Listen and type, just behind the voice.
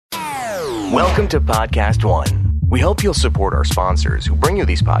Welcome to Podcast One. We hope you'll support our sponsors who bring you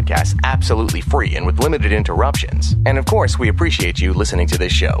these podcasts absolutely free and with limited interruptions. And of course, we appreciate you listening to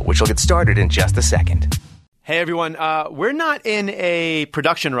this show, which will get started in just a second. Hey everyone, we're not in a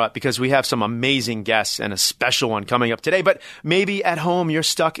production rut because we have some amazing guests and a special one coming up today, but maybe at home you're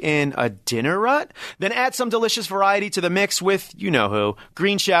stuck in a dinner rut? Then add some delicious variety to the mix with, you know who,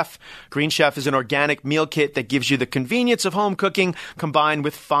 Green Chef. Green Chef is an organic meal kit that gives you the convenience of home cooking combined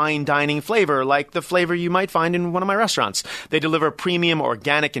with fine dining flavor, like the flavor you might find in one of my restaurants. They deliver premium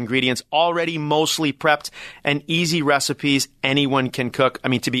organic ingredients already mostly prepped and easy recipes anyone can cook. I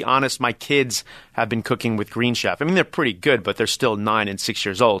mean, to be honest, my kids have been cooking with Green Chef. I mean, they're pretty good, but they're still 9 and 6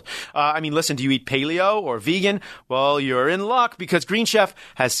 years old. Listen, do you eat paleo or vegan? Well, you're in luck because Green Chef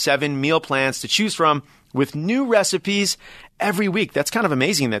has 7 meal plans to choose from with new recipes every week. That's kind of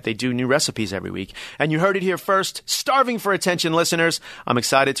amazing that they do new recipes every week. And you heard it here first. Starving for attention, listeners. I'm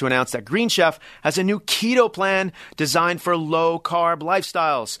excited to announce that Green Chef has a new keto plan designed for low-carb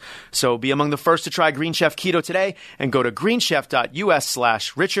lifestyles. So be among the first to try Green Chef Keto today and go to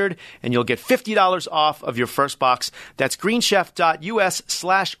greenchef.us/Richard and you'll get $50 off of your first box. That's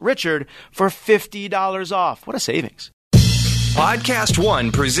greenchef.us/Richard for $50 off. What a savings. Podcast One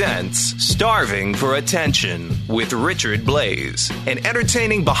presents Starving for Attention with Richard Blais, an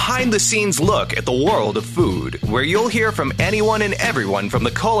entertaining behind-the-scenes look at the world of food, where you'll hear from anyone and everyone from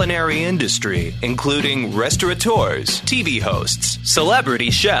the culinary industry, including restaurateurs, TV hosts,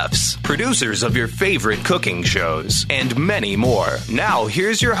 celebrity chefs, producers of your favorite cooking shows, and many more. Now,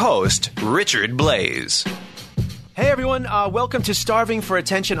 here's your host, Richard Blais. Hey everyone, welcome to Starving for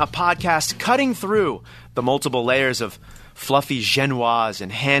Attention, a podcast cutting through the multiple layers of fluffy genoise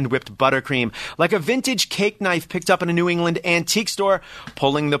and hand-whipped buttercream, like a vintage cake knife picked up in a New England antique store,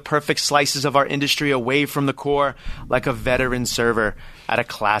 pulling the perfect slices of our industry away from the core, like a veteran server at a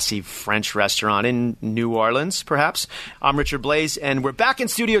classy French restaurant in New Orleans, perhaps. I'm Richard Blais, and we're back in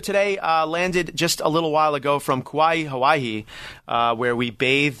studio today, landed just a little while ago from Kauai, Hawaii, where we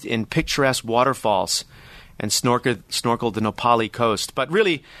bathed in picturesque waterfalls and snorkeled the Nopali coast. But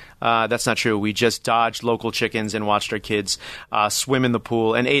really, that's not true. We just dodged local chickens and watched our kids swim in the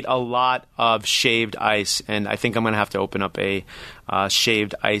pool and ate a lot of shaved ice. And I think I'm going to have to open up a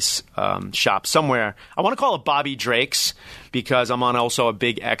shaved ice shop somewhere. I want to call it Bobby Drake's because I'm on also a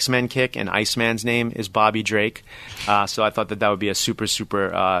big X-Men kick, and Iceman's name is Bobby Drake. So I thought that would be a super,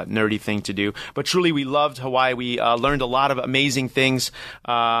 super nerdy thing to do. But truly, we loved Hawaii. We learned a lot of amazing things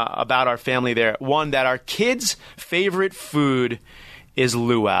about our family there. One, that our kids' favorite food is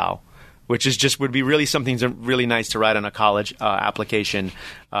luau, which is would be really something really nice to write on a college application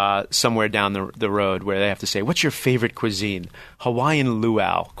somewhere down the road where they have to say, what's your favorite cuisine? Hawaiian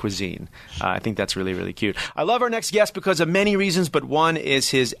luau cuisine. I think that's really, really cute. I love our next guest because of many reasons, but one is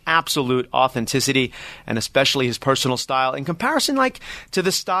his absolute authenticity and especially his personal style in comparison to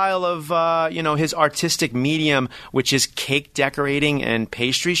the style of his artistic medium, which is cake decorating and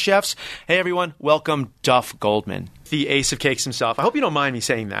pastry chefs. Hey everyone, welcome Duff Goldman, the ace of cakes himself. I hope you don't mind me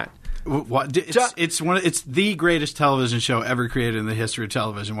saying that. What? It's the greatest television show ever created in the history of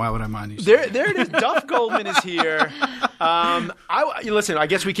television. Why would I mind you? There it is. Duff Goldman is here. Listen, I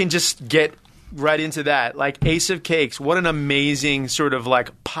guess we can just get right into that. Like Ace of Cakes, what an amazing sort of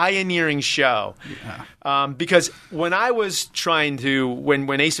pioneering show. Yeah. Because when I was trying to, when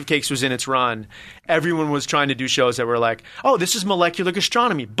Ace of Cakes was in its run, everyone was trying to do shows that were like, oh, this is molecular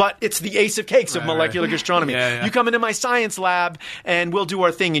gastronomy, but it's the Ace of Cakes of molecular gastronomy. Yeah. You come into my science lab and we'll do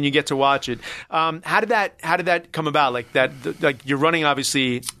our thing and you get to watch it. How did that come about? You're running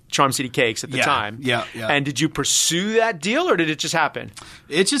obviously Charm City Cakes at the time. Yeah. And did you pursue that deal or did it just happen?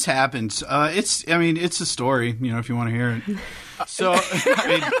 It just happened. It's a story, if you want to hear it. So,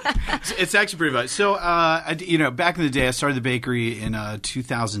 it's actually pretty much. So, back in the day, I started the bakery in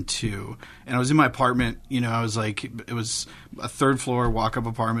 2002, and I was in my apartment. I was it was a third floor walk-up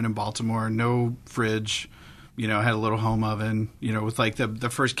apartment in Baltimore, no fridge. I had a little home oven. With the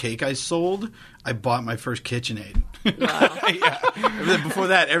first cake I sold, I bought my first KitchenAid. Wow. Yeah. Before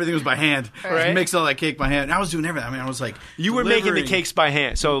that, everything was by hand. Right. I mixed all that cake by hand. And I was doing everything. I was you were making the cakes by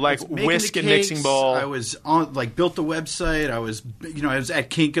hand. So whisk and mixing bowl. I was on built the website. I was at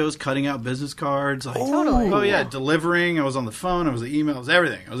Kinko's cutting out business cards. Totally. Oh yeah, delivering. I was on the phone. I was the emails.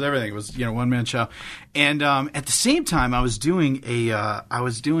 Everything. It was one man show. And at the same time, I was doing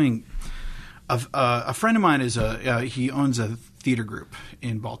a friend of mine he owns a theater group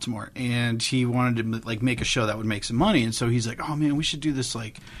in Baltimore, and he wanted to make a show that would make some money. And so he's like, "Oh man, we should do this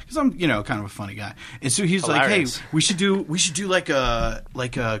because I'm kind of a funny guy." And so he's Hilarious. like, "Hey, we should do like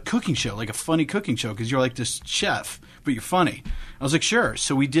a cooking show, like a funny cooking show, because you're like this chef, but you're funny. I was like, sure.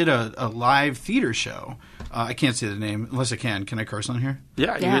 So we did a live theater show. I can't say the name unless I can. Can I curse on here?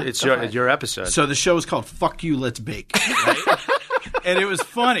 Yeah, it's your episode. So the show was called "Fuck You, Let's Bake," right? And it was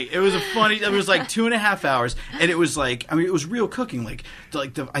funny. It was It was like 2.5 hours, and it was like, I mean, it was real cooking.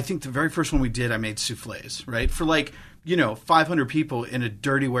 I think the very first one we did, I made souffles, right, for 500 people in a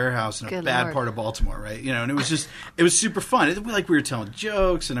dirty warehouse in a bad part of Baltimore, right? And it was super fun. We were telling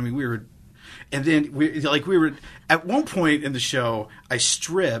jokes, and I mean, and then we were at one point in the show, I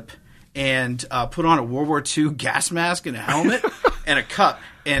strip and put on a World War II gas mask and a helmet and a cup,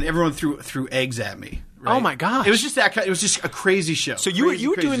 and everyone threw eggs at me. Right? Oh my gosh! It was just that. It was just a crazy show. So you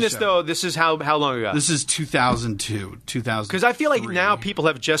were doing this though. This is how long ago? This is 2002, 2000. Because I feel like now people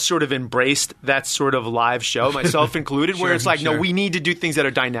have just sort of embraced that sort of live show, myself included, where it's like, no, we need to do things that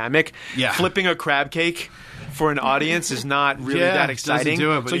are dynamic. Yeah. Flipping a crab cake for an audience is not really that exciting.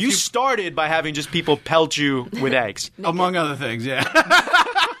 Do it, so you started by having just people pelt you with eggs, among other things. Yeah.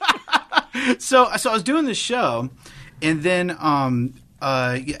 So I was doing this show, and then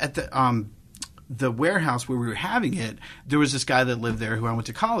at the warehouse where we were having it, there was this guy that lived there who I went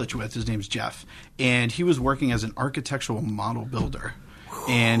to college with. His name's Jeff, and he was working as an architectural model builder.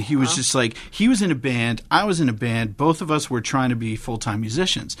 And he was just like, he was in a band, I was in a band, both of us were trying to be full-time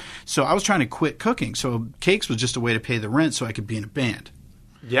musicians. So I was trying to quit cooking, so cakes was just a way to pay the rent so I could be in a band.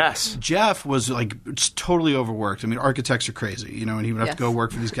 Yes. Jeff was just totally overworked. I mean, architects are crazy, and he would have to go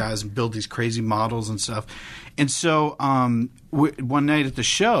work for these guys and build these crazy models and stuff. And so one night at the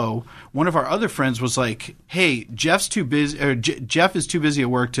show, one of our other friends was like, "Hey, Jeff's too busy. Or Jeff is too busy at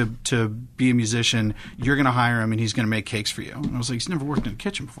work to be a musician. You're going to hire him, and he's going to make cakes for you." And I was like, "He's never worked in a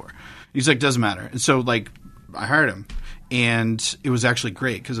kitchen before." He's like, "Doesn't matter." And so I hired him. And it was actually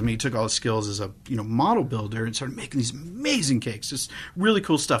great because, he took all his skills as a model builder and started making these amazing cakes, just really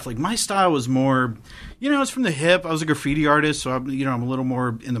cool stuff. Like, my style was more, it's from the hip. I was a graffiti artist, so I'm a little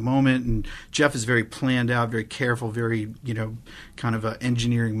more in the moment. And Jeff is very planned out, very careful, very kind of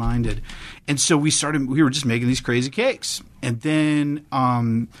engineering minded. And so we were just making these crazy cakes. And then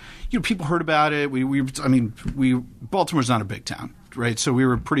people heard about it. Baltimore's not a big town. Right, so we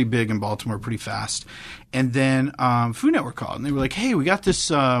were pretty big in Baltimore pretty fast. And then Food Network called, and they were like, "Hey, we got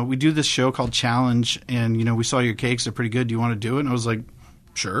this, we do this show called Challenge, and, we saw your cakes, they're pretty good. Do you want to do it?" And I was like,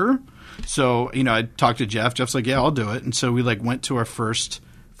 "Sure." So, I talked to Jeff. Jeff's like, "Yeah, I'll do it." And so we, went to our first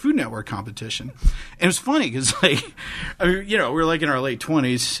Food Network competition. And it was funny because, we were, in our late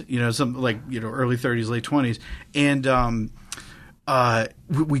 20s, early 30s, late 20s. And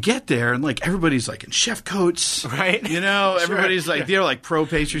we get there and everybody's in chef coats, right? Everybody's they're pro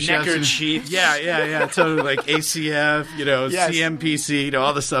pastry chefs, Neckered chiefs, yeah, totally ACF, CMPC,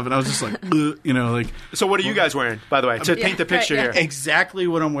 all this stuff, and I was just So what are you guys wearing, by the way, to paint the picture here? Exactly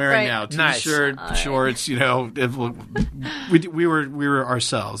what I'm wearing now: t-shirt, shorts. We were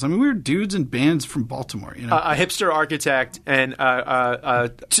ourselves. I mean, we were dudes and bands from Baltimore. A hipster architect and a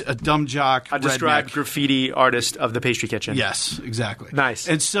dumb jock, a described graffiti artist of the pastry kitchen. Yes, exactly. Nice.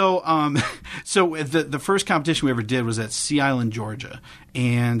 And so, the first competition we ever did was at Sea Island, Georgia.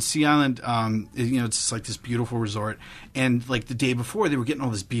 And Sea Island, it's this beautiful resort. And the day before, they were getting all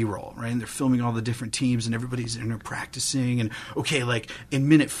this B-roll, right? And they're filming all the different teams, and everybody's in there practicing. And okay, in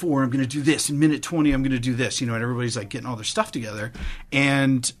minute 4, I'm going to do this. In minute 20, I'm going to do this. And everybody's getting all their stuff together.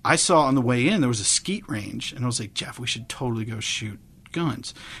 And I saw on the way in there was a skeet range, and I was like, "Jeff, we should totally go shoot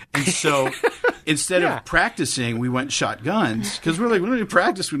guns." And so instead of practicing, we went and shot guns because we're we don't need to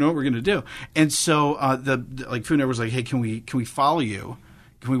practice. We know what we're going to do. And so the Food Network was like, "Hey, can we follow you?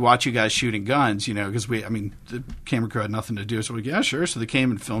 Can we watch you guys shooting guns?" Because the camera crew had nothing to do. So we're like, "Yeah, sure." So they came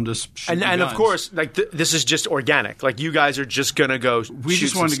and filmed us shooting guns. And of course, this is just organic. You guys are just going to go We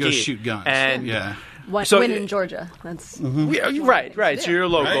just wanted to go shoot guns. And yeah. When in Georgia. That's right. So you're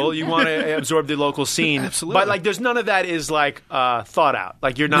local. Right? You want to absorb the local scene. Absolutely. But there's none of that is thought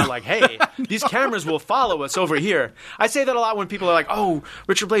out. You're not "Hey, these cameras will follow us over here." I say that a lot when people are like, "Oh,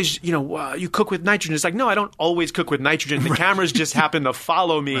 Richard Blais, you cook with nitrogen." It's no, I don't always cook with nitrogen. The cameras just happen to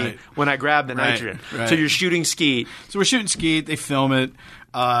follow me when I grab the nitrogen. Right. So you're shooting skeet. So we're shooting skeet. They film it.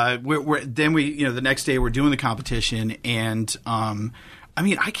 Then the next day we're doing the competition, and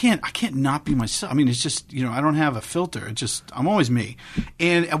I can't not be myself. It's just, I don't have a filter. It's just, I'm always me.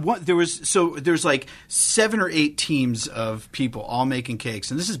 And there's 7 or 8 teams of people all making cakes.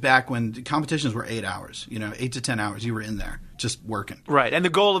 And this is back when the competitions were 8 hours, 8 to 10 hours. You were in there just working. Right. And the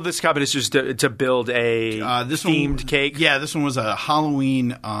goal of this competition is to build a themed cake. Yeah, this one was a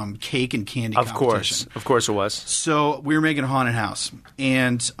Halloween cake and candy competition. Of course it was. So we were making a haunted house.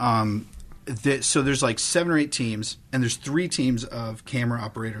 And so there's 7 or 8 teams, and there's 3 teams of camera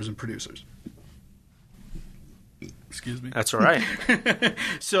operators and producers. Excuse me. That's all right.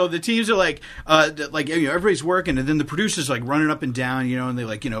 So the teams are like everybody's working, and then the producers like running up and down, and they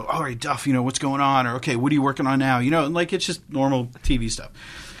like, all right, Duff, what's going on, or okay, what are you working on now, and like it's just normal TV stuff.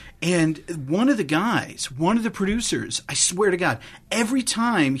 And one of the producers, I swear to God, every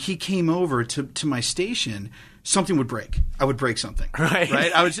time he came over to my station, something would break. I would break something. Right.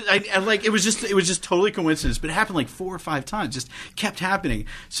 It was just totally coincidence, but it happened like 4 or 5 times. Just kept happening.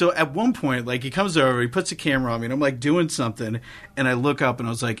 So at one point, like he comes over, he puts a camera on me, and I'm like doing something, and I look up and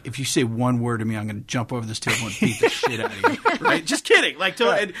I was like, if you say one word to me, I'm going to jump over this table and beat the shit out of you. Right? Just kidding.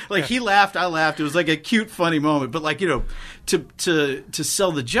 He laughed, I laughed. It was like a cute, funny moment. But to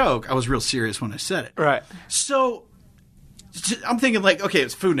sell the joke, I was real serious when I said it. Right. So I'm thinking like, okay,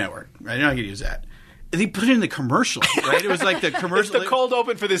 it's Food Network, right? Now I can use that. They put it in the commercial, right? It was like the commercial. It's the cold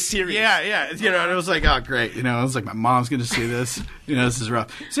open for this series. Yeah. And it was like, oh, great. I was like, my mom's going to see this. This is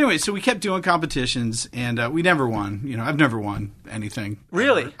rough. So anyway, we kept doing competitions, and we never won. I've never won anything.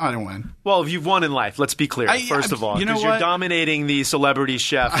 Really? Ever. I didn't win. Well, you've won in life. Let's be clear, first of all. Because you're dominating the celebrity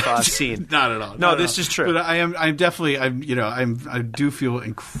chef scene. Not at all. No, this is true. But I'm definitely, I do feel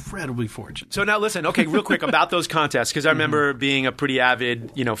incredibly fortunate. So now listen, okay, real quick about those contests, because I remember being a pretty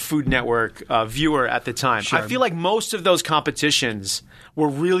avid, Food Network viewer at the time. Sure. I feel like most of those competitions were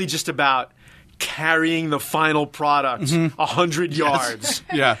really just about carrying the final product 100 yards.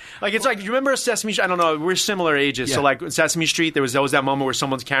 Yeah. Like, it's like, you remember Sesame Street? I don't know, we're similar ages. Yeah. So like Sesame Street, there was always that moment where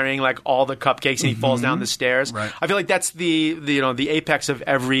someone's carrying like all the cupcakes and he falls down the stairs. Right. I feel like that's the apex of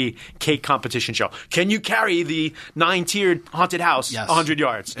every cake competition show. Can you carry the 9-tiered haunted house 100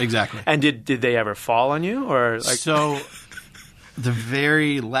 yards? Exactly. And did they ever fall on you, or like? So the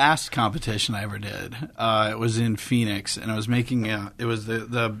very last competition I ever did, it was in Phoenix, and I was making it was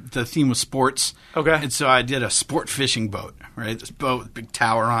the theme was sports. Okay. And so I did a sport fishing boat, right? This boat with a big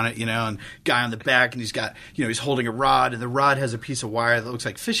tower on it, and guy on the back, and he's got, he's holding a rod, and the rod has a piece of wire that looks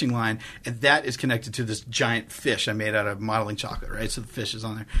like fishing line, and that is connected to this giant fish I made out of modeling chocolate, right? So the fish is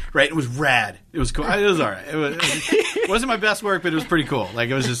on there, right? It was rad. It was cool. It was all right. It wasn't my best work, but it was pretty cool. Like,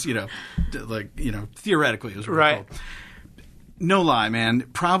 it was just, theoretically, it was really cool. No lie, man.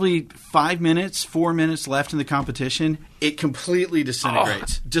 Probably 4 minutes left in the competition. It completely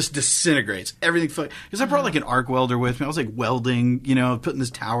disintegrates. Just disintegrates. Everything. Because I brought like an arc welder with me. I was like welding, putting this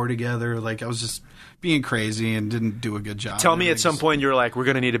tower together. Like, I was just being crazy and didn't do a good job. Tell me at some point you were like, we're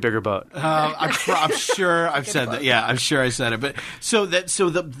going to need a bigger boat. I'm sure I've said that. Yeah, I'm sure I said it. But so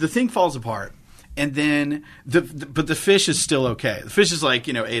the thing falls apart. And then, but the fish is still okay. The fish is like,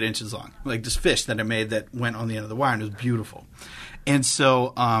 8 inches long. Like this fish that I made that went on the end of the wire, and it was beautiful. And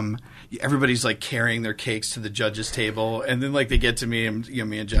so everybody's like carrying their cakes to the judges' table. And then like they get to me, and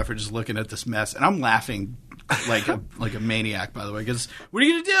me and Jeff are just looking at this mess. And I'm laughing like a maniac, by the way, because what are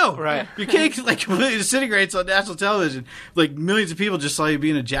you going to do? Right. Your cake like completely disintegrates on national television. Like millions of people just saw you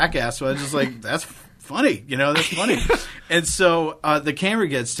being a jackass. So I was just like, that's funny, that's funny. And so the camera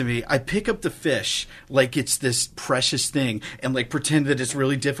gets to me. I pick up the fish like it's this precious thing and like pretend that it's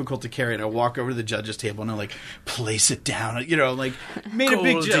really difficult to carry. And I walk over to the judges' table and I like place it down. Like made a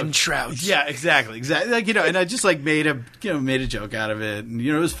big joke. Golden trout. Yeah, exactly. Like and I just like made a joke out of it. And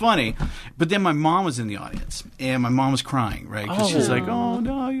it was funny. But then my mom was in the audience and my mom was crying, right? Because she's like, "Oh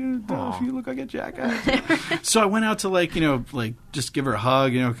no, you look like a jackass." So I went out to like just give her a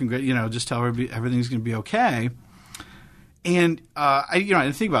hug, just tell her everything's going to be okay. And I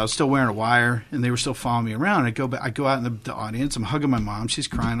didn't think about it. I was still wearing a wire, and they were still following me around. I go out in the audience. I'm hugging my mom. She's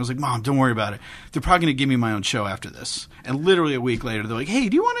crying. I was like, "Mom, don't worry about it. They're probably going to give me my own show after this." And literally a week later, they're like, "Hey,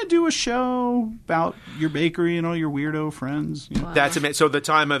 do you want to do a show about your bakery and all your weirdo friends?" Wow. That's amazing. So the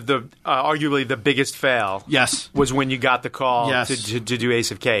time of the arguably the biggest fail, was when you got the call to do Ace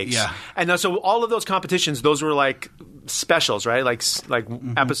of Cakes. Yeah. And so all of those competitions, those were like specials, right? Like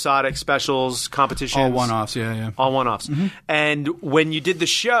episodic specials, competitions. All one-offs, yeah. All one-offs. Mm-hmm. And when you did the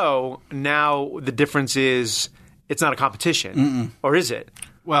show, now the difference is it's not a competition. Or is it?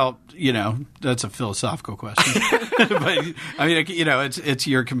 Well, that's a philosophical question. But I mean, it's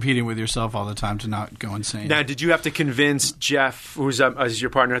you're competing with yourself all the time to not go insane. Now, did you have to convince Jeff, who's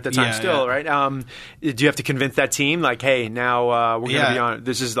your partner at the time right? Did you have to convince that team, like, hey, now we're going to be on,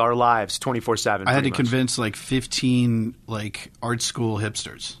 this is our lives 24/7? I had to convince like 15 like art school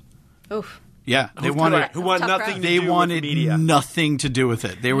hipsters. Oof. Yeah, they wanted who wanted nothing. Crowd. They wanted media. nothing to do with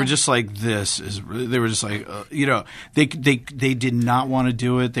it. They were just like, they were just like, they did not want to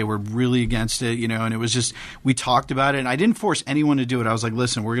do it. They were really against it, and it was just, we talked about it, and I didn't force anyone to do it. I was like,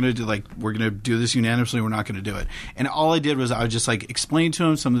 listen, we're gonna do this unanimously. We're not going to do it. And all I did was I would just like explain to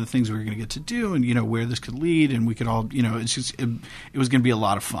them some of the things we were going to get to do, and where this could lead, and we could all, it was going to be a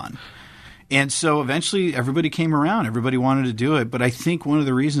lot of fun. And so eventually everybody came around. Everybody wanted to do it. But I think one of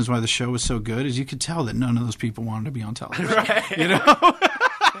the reasons why the show was so good is you could tell that none of those people wanted to be on television. Right. You know?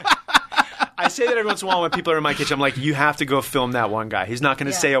 I say that every once in a while when people are in my kitchen. I'm like, you have to go film that one guy. He's not going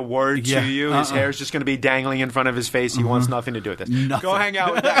to say a word to you. His hair's just going to be dangling in front of his face. He wants nothing to do with this. Nothing. Go hang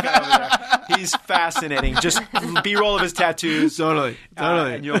out with that guy over there. He's fascinating. Just B-roll of his tattoos. Totally.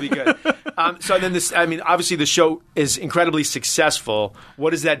 And you'll be good. So then obviously the show is incredibly successful.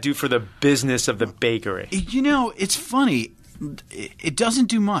 What does that do for the business of the bakery? You know, it's funny. It doesn't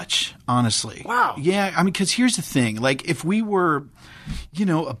do much, honestly. Wow. Yeah, I mean, because here's the thing. Like, if we were, you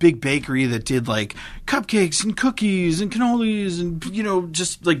know, a big bakery that did, like, cupcakes and cookies and cannolis and, you know,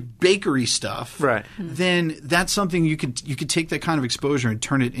 just, like, bakery stuff. Right. Then that's something you could take that kind of exposure and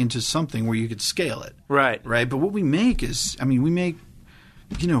turn it into something where you could scale it. Right. Right? But what we make is, I mean, we make,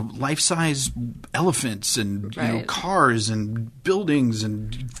 you know, life-size elephants and, you know, cars and buildings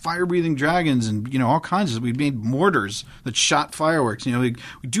and fire-breathing dragons and, you know, all kinds of – we made mortars that shot fireworks. You know, we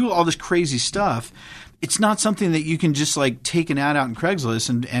do all this crazy stuff. It's not something that you can just, like, take an ad out in Craigslist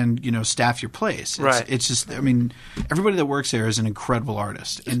and you know, staff your place. It's just – I mean, everybody that works there is an incredible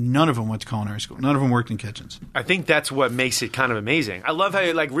artist, and none of them went to culinary school. None of them worked in kitchens. I think that's what makes it kind of amazing. I love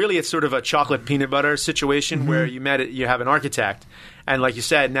how, like, really it's sort of a chocolate peanut butter situation where you have an architect, and like you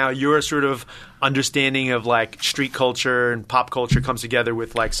said, now your sort of understanding of, like, street culture and pop culture comes together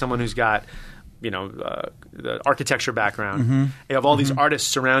with, like, someone who's got, you know, the architecture background. You have all these artists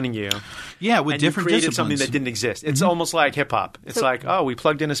surrounding you. Yeah, with and different you created disciplines. something that didn't exist. It's almost like hip-hop. It's like, oh, we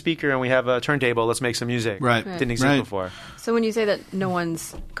plugged in a speaker and we have a turntable. Let's make some music. Right. Didn't exist before. So when you say that no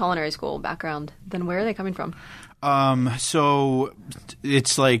one's culinary school background, then where are they coming from? So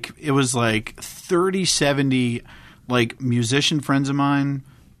it's like it was like 30, 70 like musician friends of mine,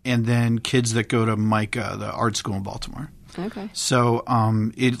 and then kids that go to MICA, the art school in Baltimore. Okay. So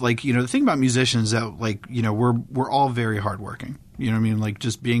it like, you know, the thing about musicians is that, like, you know, we're all very hardworking. You know what I mean? Like,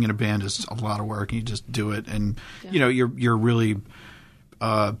 just being in a band is a lot of work, and you just do it, and you know, you're really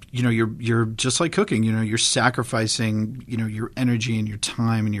you know, you're just like cooking. You know, you're sacrificing, you know, your energy and your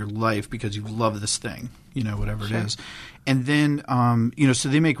time and your life because you love this thing. You know, whatever it is. And then, you know, so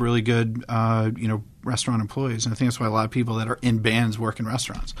they make really good, you know, restaurant employees. And I think that's why a lot of people that are in bands work in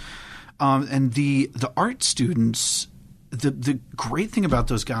restaurants. And the art students, the great thing about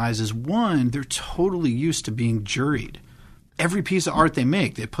those guys is, one, they're totally used to being juried. Every piece of art they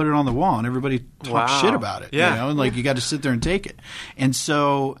make, they put it on the wall, and everybody talks shit about it. Yeah. You know, and like you got to sit there and take it. And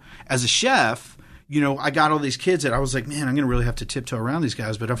so, as a chef, you know, I got all these kids that I was like, man, I'm going to really have to tiptoe around these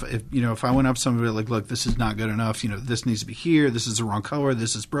guys. But if you know, if I went up to somebody like, look, this is not good enough. You know, this needs to be here. This is the wrong color.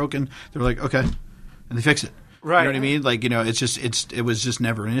 This is broken. They're like, okay, and they fix it. Right. You know what I mean? Like, you know, it was just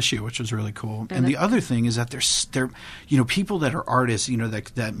never an issue, which was really cool. And the other thing is that they're you know, people that are artists, you know,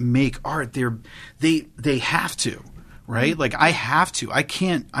 that make art, they have to. Right? Like, I have to. I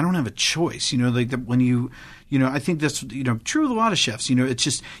don't have a choice. You know, like when you know, I think that's, you know, true with a lot of chefs. You know, it's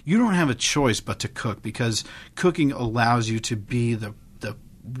just, you don't have a choice but to cook, because cooking allows you to be the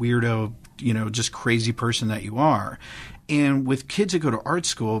weirdo, you know, just crazy person that you are. And with kids that go to art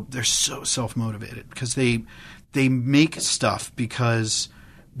school, they're so self-motivated because they make stuff because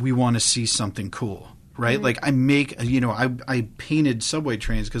we want to see something cool. Right? Like, I make, you know, I painted subway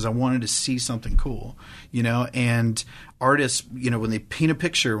trains because I wanted to see something cool, you know, and artists, you know, when they paint a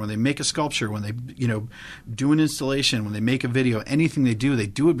picture, when they make a sculpture, when they, you know, do an installation, when they make a video, anything they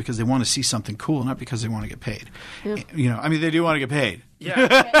do it because they want to see something cool, not because they want to get paid. Yeah. You know, I mean, they do want to get paid.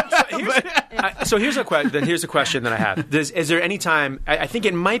 Yeah. So here's a question that I have. Is there any time, I think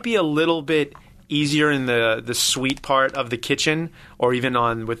it might be a little bit easier in the sweet part of the kitchen, or even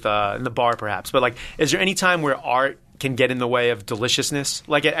in the bar perhaps, but like, is there any time where art can get in the way of deliciousness?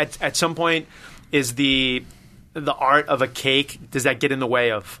 Like at some point, is the art of a cake, does that get in the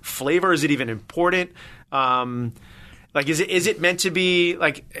way of flavor? Is it even important? Like, is it meant to be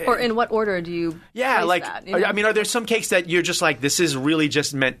like? Or in what order do you? Yeah, like, that, you know? I mean, are there some cakes that you're just like, this is really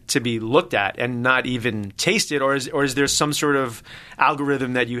just meant to be looked at and not even tasted, or is there some sort of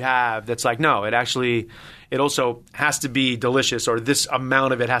algorithm that you have that's like, no, it also has to be delicious, or this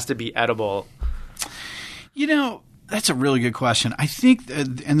amount of it has to be edible? You know, that's a really good question. I think,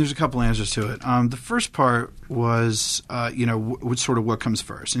 and there's a couple answers to it. The first part was, you know, what comes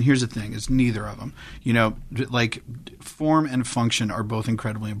first. And here's the thing: is neither of them. You know, like, form and function are both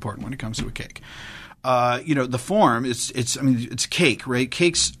incredibly important when it comes to a cake. You know, the form, it's cake, right?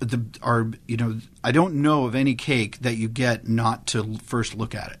 Cakes are, you know, I don't know of any cake that you get not to first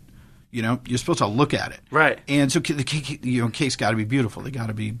look at it. You know, you're supposed to look at it, right? And so the cake, you know, cake's got to be beautiful. They got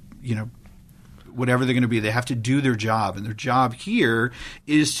to be, you know, whatever they're going to be. They have to do their job, and their job here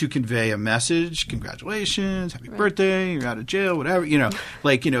is to convey a message. Congratulations, happy birthday, you're out of jail, whatever.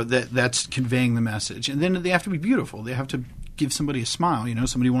 That's conveying the message. And then they have to be beautiful. They have to give somebody a smile.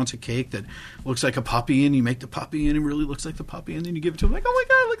 Somebody wants a cake that looks like a puppy, and you make the puppy, and it really looks like the puppy, and then you give it to them like, oh my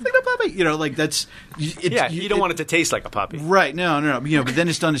god, it looks like the puppy. That's you don't want it to taste like a puppy, right? No. But then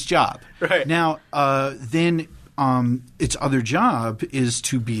it's done its job. Right now, then its other job is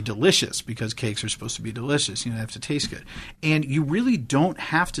to be delicious, because cakes are supposed to be delicious. They have to taste good, and you really don't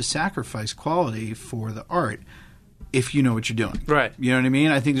have to sacrifice quality for the art if you know what you're doing. Right. You know what I mean?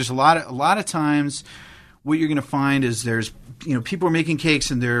 I think there's a lot of times. What you're going to find is there's, people are making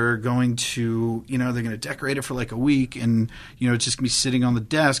cakes and they're going to, they're going to decorate it for like a week, and, it's just going to be sitting on the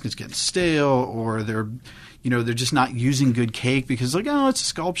desk, it's getting stale, or they're just not using good cake because it's a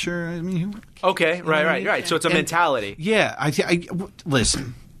sculpture. I mean, okay, right. So it's a mentality. Yeah.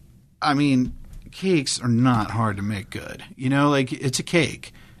 Listen, cakes are not hard to make good. It's a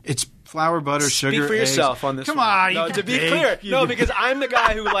cake. It's flour, butter, sugar, Speak for eggs. yourself on this Come one. on. No, to be clear. No, because I'm the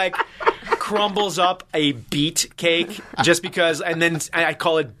guy who, crumbles up a beet cake just because, and then I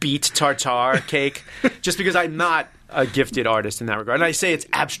call it beet tartare cake just because I'm not a gifted artist in that regard. And I say it's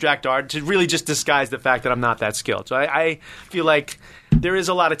abstract art to really just disguise the fact that I'm not that skilled. So I feel like there is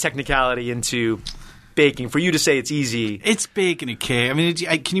a lot of technicality into baking. For you to say it's easy. It's baking a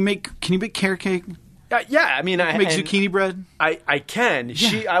cake. Can you make carrot cake? Yeah, I mean, I make zucchini bread. I can.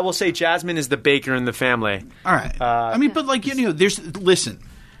 Yeah. I will say Jasmine is the baker in the family. All right.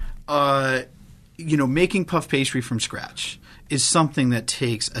 Making puff pastry from scratch is something that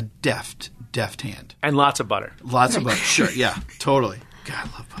takes a deft hand and lots of butter. Lots of butter. Sure. Yeah. Totally. God, I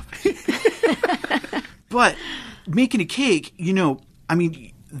love puff pastry. But making a cake,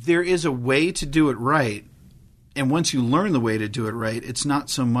 there is a way to do it right. And once you learn the way to do it right, it's not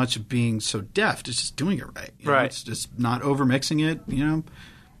so much being so deft; it's just doing it right. Right. It's just not over mixing it.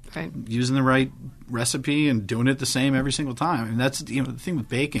 Right. Using the right recipe and doing it the same every single time. And that's the thing with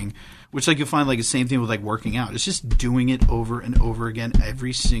baking, which you'll find the same thing with working out. It's just doing it over and over again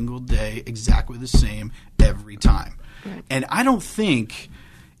every single day, exactly the same every time. Right. And I don't think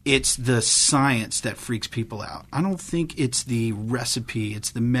it's the science that freaks people out. I don't think it's the recipe,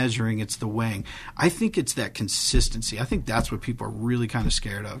 it's the measuring, it's the weighing. I think it's that consistency. I think that's what people are really kind of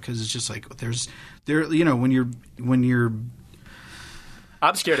scared of, because it's just when you're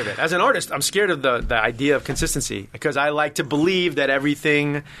I'm scared of it. As an artist, I'm scared of the idea of consistency, because I like to believe that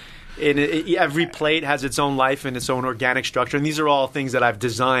everything every plate has its own life and its own organic structure, and these are all things that I've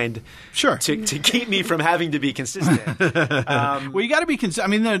designed to keep me from having to be consistent. Well, you got to be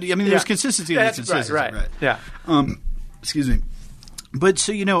consistent. There's consistency. Yeah, that's consistency, right. Yeah. Excuse me. But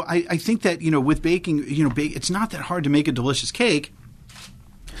so I think that with baking, it's not that hard to make a delicious cake.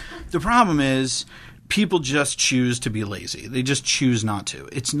 The problem is people just choose to be lazy. They just choose not to.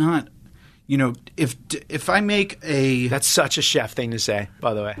 It's not. If I make a... That's such a chef thing to say,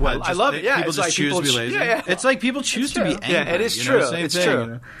 by the way. Well, I love it. Yeah, people just choose to be lazy. Yeah. It's like people choose to be angry. Yeah, it is true. It's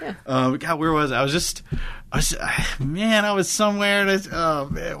true. God, where was I? I was somewhere.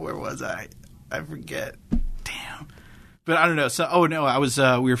 Where was I? I forget. Damn. But I don't know. So, I was.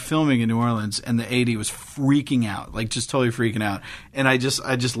 We were filming in New Orleans, and the AD was freaking out, just totally freaking out. And I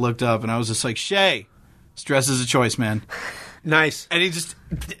just looked up, and I was just like, Shay, stress is a choice, man. Nice. And he just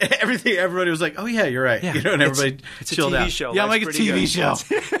everybody was like, "Oh yeah, you're right." Yeah. And everybody chilled out. It's a TV show. Yeah, I'm like a TV good. show.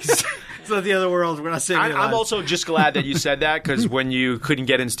 It's not the other world. We're not saying. I'm also just glad that you said that, because when you couldn't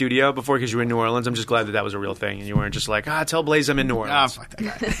get in studio before because you were in New Orleans, I'm just glad that was a real thing and you weren't just like, tell Blaze I'm in New Orleans. Fuck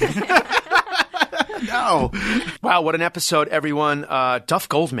that guy. No. Wow, what an episode, everyone. Duff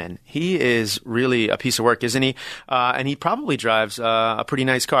Goldman, he is really a piece of work, isn't he? And he probably drives a pretty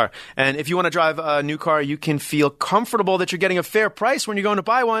nice car. And if you want to drive a new car, you can feel comfortable that you're getting a fair price when you're going to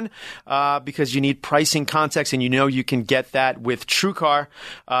buy one, because you need pricing context, and you can get that with TrueCar.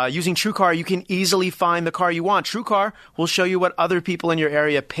 Using TrueCar, you can easily find the car you want. TrueCar will show you what other people in your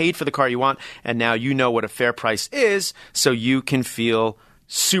area paid for the car you want, and now you know what a fair price is, so you can feel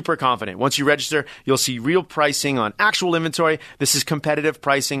super confident. Once you register, you'll see real pricing on actual inventory. This is competitive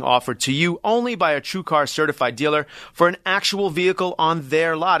pricing offered to you only by a TrueCar certified dealer for an actual vehicle on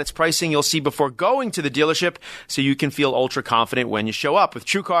their lot. It's pricing you'll see before going to the dealership, so you can feel ultra confident when you show up. With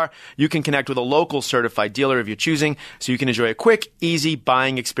TrueCar, you can connect with a local certified dealer of your choosing, so you can enjoy a quick, easy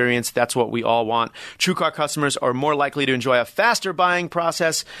buying experience. That's what we all want. TrueCar customers are more likely to enjoy a faster buying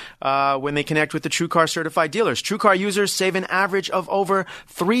process when they connect with the TrueCar certified dealers. TrueCar users save an average of over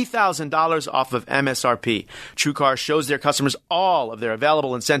 $3,000 off of MSRP. TrueCar shows their customers all of their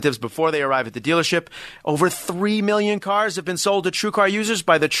available incentives before they arrive at the dealership. Over 3 million cars have been sold to TrueCar users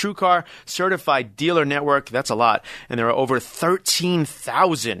by the TrueCar Certified Dealer Network. That's a lot. And there are over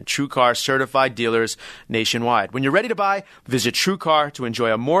 13,000 TrueCar certified dealers nationwide. When you're ready to buy, visit TrueCar to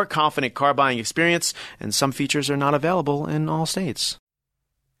enjoy a more confident car buying experience, and some features are not available in all states.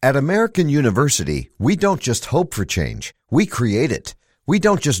 At American University, we don't just hope for change, we create it. We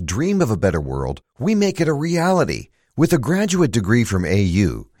don't just dream of a better world, we make it a reality. With a graduate degree from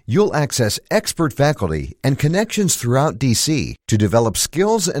AU, you'll access expert faculty and connections throughout DC to develop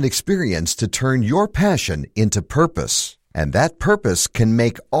skills and experience to turn your passion into purpose. And that purpose can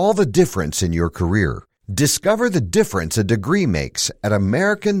make all the difference in your career. Discover the difference a degree makes at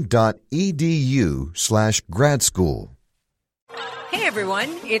american.edu/grad school. Hey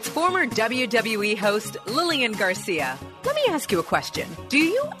everyone, it's former WWE host Lillian Garcia. Let me ask you a question. Do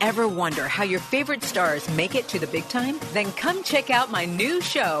you ever wonder how your favorite stars make it to the big time? Then come check out my new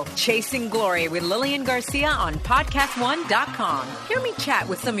show, Chasing Glory with Lillian Garcia on PodcastOne.com. Hear me chat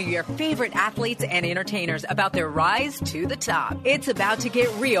with some of your favorite athletes and entertainers about their rise to the top. It's about to get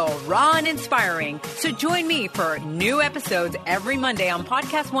real, raw, and inspiring. So join me for new episodes every Monday on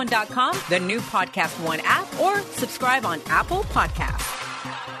PodcastOne.com, the new Podcast One app, or subscribe on Apple Podcasts.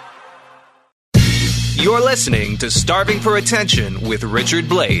 You're listening to Starving for Attention with Richard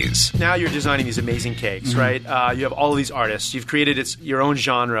Blais. Now you're designing these amazing cakes, right? You have all of these artists. You've created your own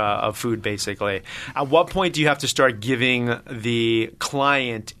genre of food, basically. At what point do you have to start giving the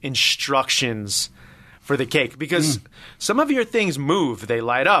client instructions for the cake? Because some of your things move. They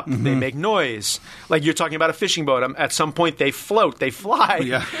light up. They make noise. Like you're talking about a fishing boat. At some point, they float. They fly.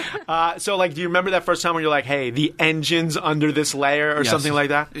 Yeah. So, like, do you remember that first time when you're like, hey, the engine's under this layer or something like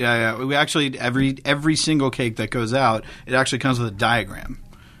that? Yeah. We actually, every single cake that goes out, it actually comes with a diagram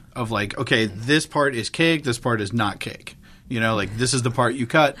of like, okay, this part is cake, this part is not cake. You know, like this is the part you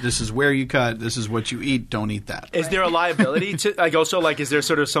cut, this is where you cut, this is what you eat, don't eat that. Is there a liability to, like, also, like, is there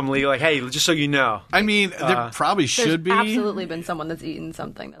sort of some legal, like, hey, just so you know? I mean, there probably should be. There's absolutely been someone that's eaten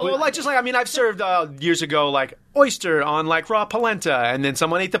something. Well, like, just like, I mean, I've served years ago, like, oyster on, like, raw polenta, and then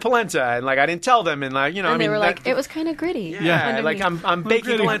someone ate the polenta, and, like, I didn't tell them, and, like, you know, and I mean, they were like, it was kind of gritty. Yeah, like, I'm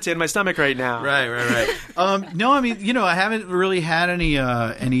baking polenta in my stomach right now. Right. No, I mean, you know, I haven't really had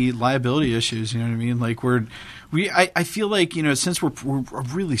any liability issues, you know what I mean? Like, I feel like, you know, since we're a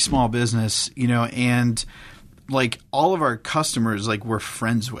really small business, you know, and like all of our customers, like we're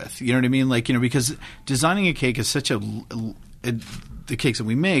friends with, you know what I mean? Like, you know, because designing a cake is such the cakes that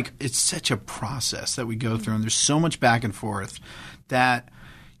we make, it's such a process that we go through, and there's so much back and forth that,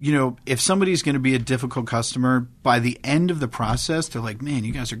 you know, if somebody's going to be a difficult customer, by the end of the process, they're like, man,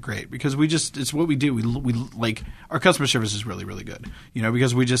 you guys are great. Because it's what we do. We like, our customer service is really, really good. You know,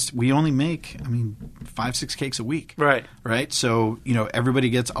 because we only make, 5-6 cakes a week. Right. Right? So, you know,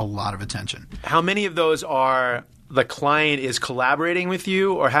 everybody gets a lot of attention. How many of those are the client is collaborating with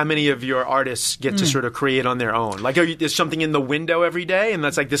you, or how many of your artists get to sort of create on their own? Like, is something in the window every day, and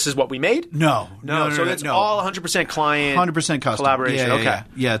that's like, this is what we made? No. So it's all 100% client, 100% custom collaboration.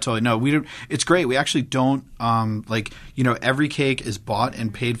 Yeah, totally. No, we don't. It's great. We actually don't. Like, you know, every cake is bought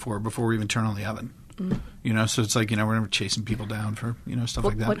and paid for before we even turn on the oven. You know, so it's like, you know, we're never chasing people down for, you know, stuff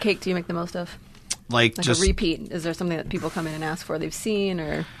like that. What cake do you make the most of? Like just a repeat. Is there something that people come in and ask for they've seen,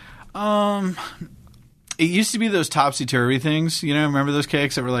 or? It used to be those topsy-turvy things, you know. Remember those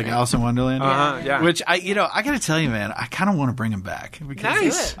cakes that were like Alice in Wonderland? Yeah. Which I got to tell you, man, I kind of want to bring them back because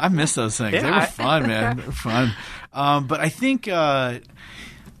Nice. I miss those things. Yeah. They were fun, man. They were fun. But I think,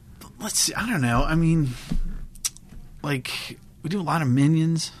 let's see. I don't know. I mean, like we do a lot of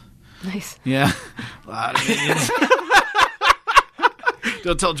Minions. Nice. Yeah, a lot of Minions.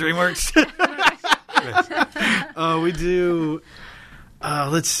 Don't tell DreamWorks. We do.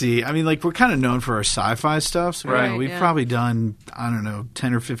 Let's see. I mean, like, we're kind of known for our sci-fi stuff. So Right, we've yeah. probably done, I don't know,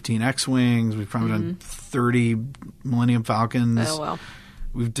 10 or 15 X-Wings. We've probably done 30 Millennium Falcons. Oh, well.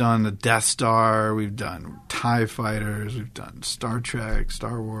 We've done the Death Star. We've done TIE Fighters. We've done Star Trek,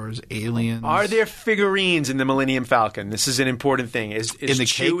 Star Wars, Aliens. Are there figurines in the Millennium Falcon? This is an important thing. Is In the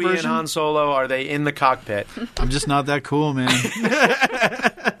cake Chewie and version? Han Solo, are they in the cockpit? I'm just not that cool, man.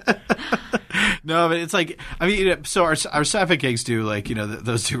 No, but it's like, I mean, you know, so our sci-fi cakes do, like, you know,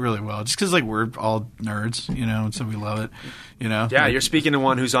 those do really well. Just because, like, we're all nerds, you know, and so we love it, you know. Yeah, like, you're speaking to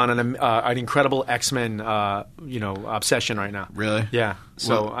one who's on an incredible X-Men, obsession right now. Really? Yeah.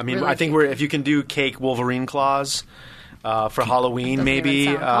 So, Well, I mean, Really I think if you can do cake Wolverine claws, for Halloween, Doesn't maybe.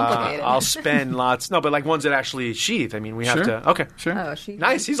 even sound complicated. I'll spend lots. No, but like ones that actually sheath. I mean, we have Sure. to. Okay. Sure. Oh, she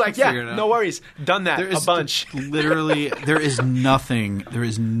Nice. He's like, figure it yeah, out. no worries. Done that There is a bunch. Literally, there is nothing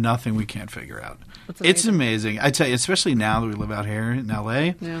we can't figure out. That's It's amazing. I tell you, especially now that we live out here in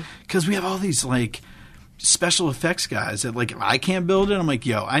LA, Yeah. because we have all these like special effects guys that like if I can't build it, I'm like,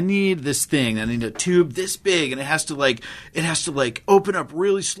 yo, I need this thing. I need a tube this big, and it has to like open up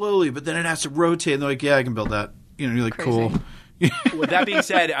really slowly, but then it has to rotate. And they're like, yeah, I can build that. You know, you're like, Crazy. cool. With that being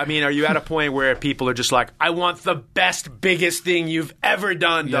said, I mean, are you at a point where people are just like, I want the best, biggest thing you've ever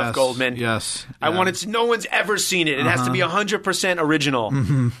done, Duff Yes, Goldman? yes, I yeah. want it to, no one's ever seen it. It has to be 100% original.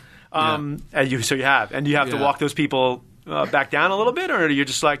 And so you have. And you have to Yeah. walk those people back down a little bit, or you're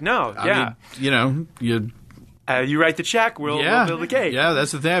just like, no, I yeah. mean, you know, You write the check, we'll build the cake. Yeah,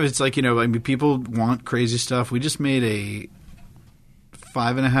 that's the thing. It's like, you know, I mean, people want crazy stuff. We just made a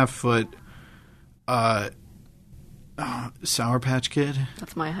 5.5 foot Sour Patch Kid.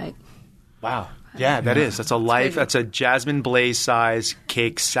 That's my height. Wow. Yeah, that is. That's a life. crazy. That's a Jasmine Blaze size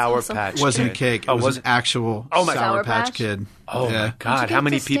cake Sour awesome. Patch. It wasn't a Kid. cake. It Oh, was was an actual Oh my- Sour Sour Patch Patch? Kid. Oh yeah. my God! How'd you How get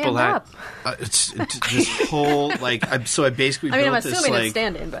many to people stand had? up? It's this whole like. So I basically. I mean, I'm built this, assuming it's like,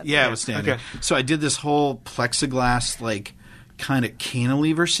 standing, but- yeah, it was standing. Okay. So I did this whole plexiglass like kind of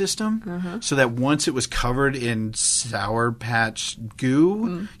cantilever system, so that once it was covered in Sour Patch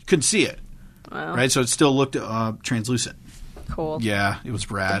goo, you couldn't see it. Wow. Right, so it still looked translucent. Cool. Yeah, it was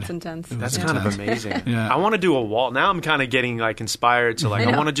rad. That's intense. It was That's kind of intense. amazing. Yeah. I want to do a wall. Now I'm kind of getting like inspired to like I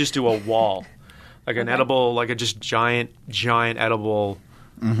I know. want to just do a wall, like an edible, like a just giant edible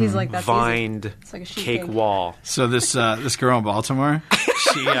He's like, that's easy. vined It's like a sheet cake cake. wall. So this girl in Baltimore,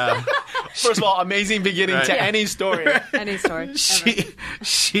 she First of all, amazing beginning Right. to Yeah. any story. Any story. ever.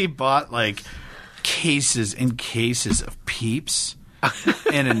 she bought like cases and cases of Peeps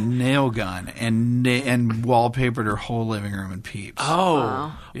and a nail gun and wallpapered her whole living room in Peeps.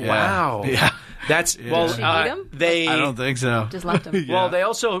 Oh, Yeah. wow. Yeah. That's well. Did she eat 'em? They I don't think so. Just left him. well, they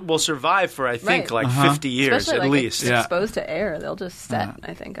also will survive for I think Right. like 50 years Especially at like least. Yeah. exposed to air. They'll just set,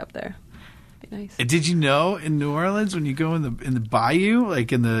 I think, up there. Be nice. Did you know in New Orleans when you go in the bayou,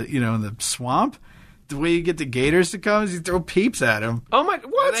 like in the in the swamp, the way you get the gators to come is you throw Peeps at them. Oh my!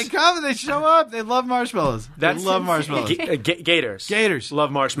 What? They come and they show up. They love marshmallows. They love marshmallows. Gators. Gators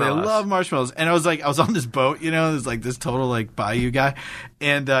love marshmallows. They love marshmallows. And I was on this boat, there's like this total like bayou guy,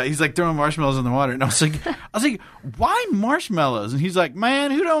 and he's like throwing marshmallows in the water, and I was like, why marshmallows? And he's like,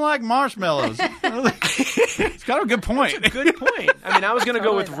 man, who don't like marshmallows? I was like, it's kind of a good point. Good point. I mean, I was going to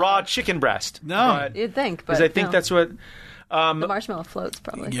go with raw chicken breast. No. You'd think, but because I think no. that's what. the marshmallow floats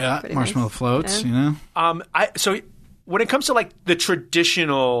probably. Yeah, Pretty marshmallow nice. floats. Yeah. So when it comes to like the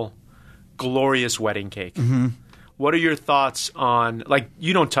traditional glorious wedding cake, what are your thoughts on like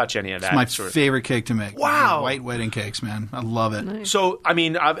you don't touch any of that? It's my sort of- favorite cake to make. Wow. White wedding cakes, man. I love it. So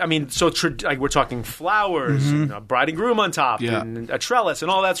like we're talking flowers, and a bride and groom on top, Mm-hmm. Yeah. and a trellis,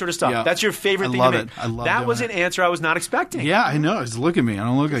 and all that sort of stuff. Yeah. That's your favorite I thing love to it. make. I love that doing was it. an answer I was not expecting. Yeah, I know. Just look at me. I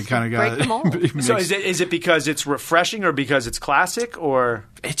don't look like the kind of guy. Break the mold. that So makes- is it because it's refreshing or because it's classic or?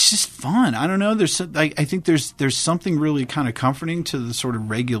 it's just fun. I don't know. I think there's something really kind of comforting to the sort of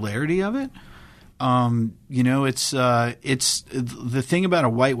regularity of it. It's the thing about a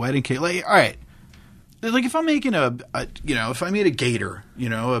white wedding cake. Like, all right, like if I'm making if I made a gator,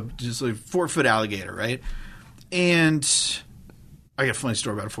 just like 4-foot alligator, right? And I got a funny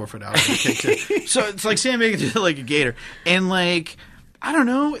story about a 4-foot alligator cake too. So it's like say I'm making like a gator, and like I don't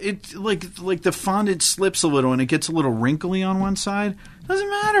know, it like the fondant slips a little and it gets a little wrinkly on one side. Doesn't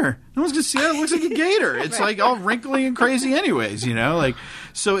matter. No one's gonna see it. It looks like a gator. It's like all wrinkly and crazy, anyways. Like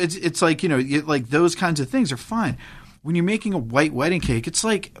so. It's like like those kinds of things are fine. When you're making a white wedding cake, it's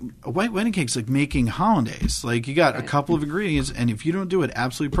like a white wedding cake is like making hollandaise. Like you got a couple of ingredients, and if you don't do it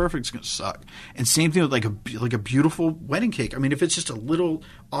absolutely perfect, it's gonna suck. And same thing with like a beautiful wedding cake. I mean, if it's just a little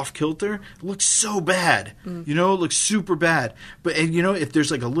off kilter, it looks so bad. It looks super bad. But if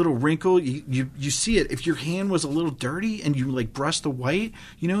there's like a little wrinkle, you see it. If your hand was a little dirty and you like brushed the white,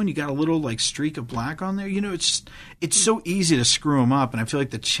 and you got a little like streak of black on there, it's so easy to screw them up. And I feel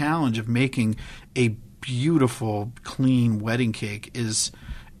like the challenge of making a beautiful, clean wedding cake is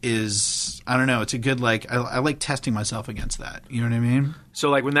I don't know. It's a good like I like testing myself against that. You know what I mean?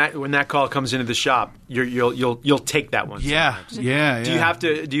 So like when that call comes into the shop, you'll take that one. Yeah, sometimes. yeah.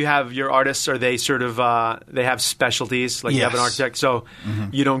 Do you have your artists? Are they sort of they have specialties? Like you have an Yes. architect, so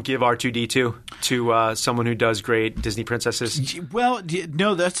you don't give R2D2 to someone who does great Disney princesses. Well,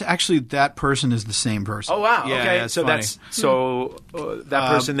 no, that's actually that person is the same person. Oh wow! Yeah, okay, yeah, it's so funny. that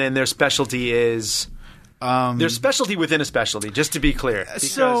person then their specialty is. There's specialty within a specialty, just to be clear. Because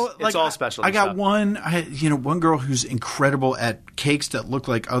it's all specialty. I got stuff. one girl who's incredible at cakes that look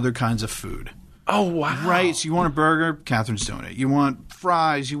like other kinds of food. Oh, wow. Right. So you want a burger? Catherine's doing it. You want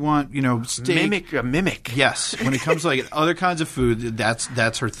fries? You want, steak? Mimic. Yes. When it comes to like other kinds of food,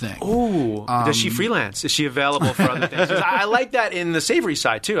 that's her thing. Ooh. Does she freelance? Is she available for other things? 'Cause I like that in the savory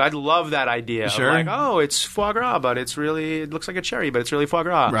side, too. I love that idea. Sure. Of like, it's foie gras, but it looks like a cherry, but it's really foie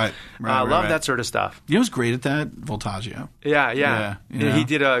gras. Right. I love that sort of stuff. You know who's great at that? Voltaggio. Yeah. Yeah. He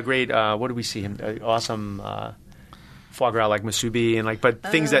did a great, what did we see him? Awesome foie gras like musubi and but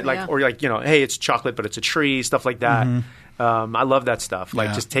things that yeah. or hey, it's chocolate but it's a tree, stuff like that. I love that stuff,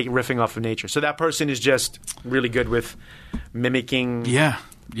 just riffing off of nature. So that person is just really good with mimicking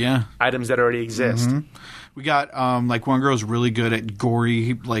items that already exist. We got one girl's really good at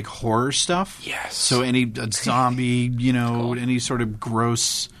gory horror stuff. Yes. So any zombie, any sort of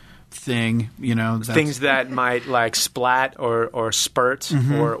gross thing, things that might splat or spurt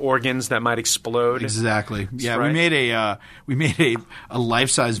or organs that might explode. Exactly. Yeah, Right. we made a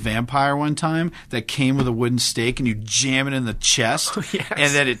life-size vampire one time that came with a wooden stake, and you jam it in the chest,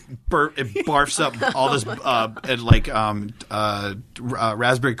 and then it barfs up all this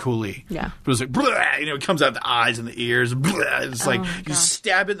raspberry coulis. Yeah. But it was it comes out the eyes and the ears. It's you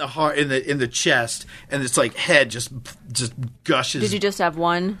stab it in the heart, in the chest, and it's head just gushes. Did you just have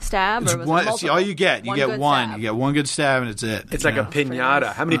one stab? Or was it multiple? See, all you get. You get good one. stab. You get one good stab, and it's it. It's like a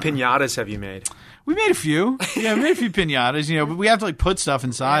pinata. How many pinatas have you made? We made a few. Yeah, we made a few pinatas, but we have to put stuff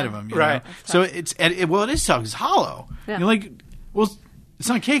inside of them. You Right. know? So it is tough. It's hollow. Yeah. You're it's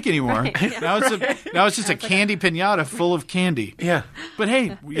not cake anymore. Right, yeah. Now it's just a candy pinata full of candy. Yeah. But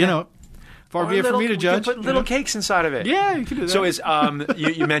hey, far be it for me to judge. You can put little cakes inside of it. Yeah, you can do that. So is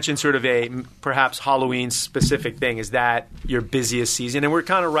you mentioned sort of a perhaps Halloween specific thing. Is that your busiest season? And we're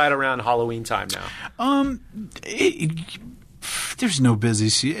kind of right around Halloween time now. There's no busy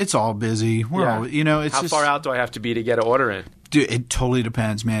season. It's all busy. We're all, it's How just, far out do I have to be to get an order in? Dude, it totally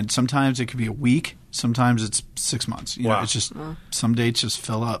depends, man. Sometimes it could be a week. Sometimes it's 6 months. Wow. It's just some dates just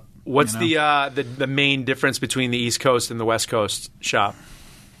fill up. What's the main difference between the East Coast and the West Coast shop?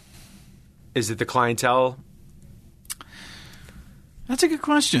 Is it the clientele? That's a good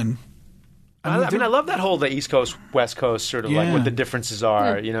question. I love that whole the East Coast, West Coast sort of what the differences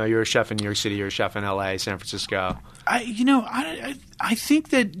are. Yeah. You're a chef in New York City, you're a chef in LA, San Francisco. I think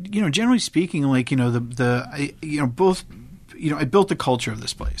that generally speaking, both. I built the culture of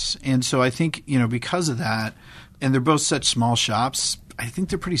this place, and so I think because of that, and they're both such small shops. I think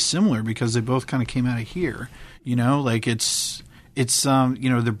they're pretty similar because they both kind of came out of here. It's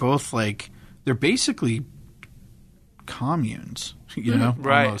they're both they're basically communes.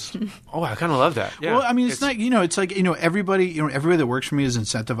 Right. Almost. Oh, I kind of love that. Yeah. Well, I mean, it's not, it's everybody, everybody that works for me is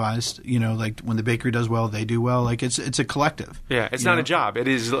incentivized, when the bakery does well, they do well. It's a collective. Yeah, it's not a job.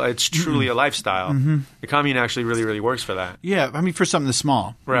 It's truly a lifestyle. The commune actually really, really works for that. Yeah, I mean, for something this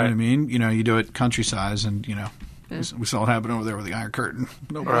small. Right. You know what I mean? You do it country size and, we saw it happen over there with the Iron Curtain.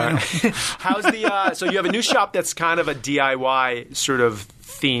 No Right. How's so you have a new shop that's kind of a DIY sort of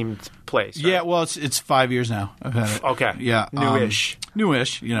themed place. Right? Yeah, well, it's 5 years now. I've had it. Okay. Yeah. Newish.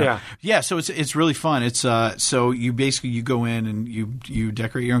 Newish, Yeah. Yeah, so it's really fun. It's so you go in and you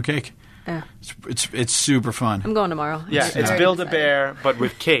decorate your own cake. Yeah. It's super fun. I'm going tomorrow. Yeah, I'm it's very Build-A-Bear, but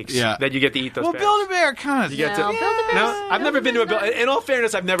with cakes. Yeah. That you get to eat those Well, bears. Build-A-Bear kind of. You get to, Build-A-Bear. No, I've never been to a Build. In all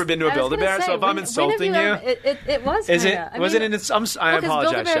fairness, I've never been to a Build-A-Bear. So if I'm insulting you, it was. is it? Kinda. Was it in its? I apologize.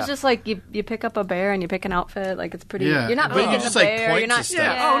 Build-A-Bear Chef. is just you pick up a bear and you pick an outfit. It's pretty. Yeah. You're not But you making just, the bear. point You're to not. stuff.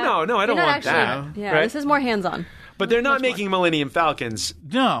 Yeah. Oh, no, I don't You're not want that. Yeah, Right? this is more hands-on. But they're not making Millennium Falcons.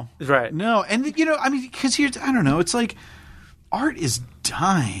 No. Right. No, and because here's I don't know. It's art is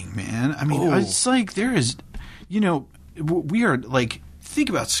dying, man. I mean, it's there is, we are think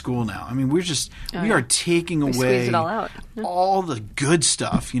about school now. I mean, we are taking away squeeze it all out. Yeah. all the good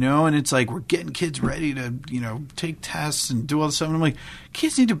stuff, and it's we're getting kids ready to, take tests and do all this stuff. And I'm like,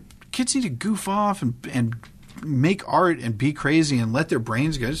 kids need to goof off and make art and be crazy and let their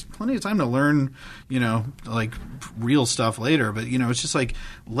brains go. There's plenty of time to learn, real stuff later. But, it's just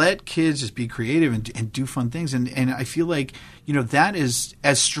let kids just be creative and do fun things. And I feel that is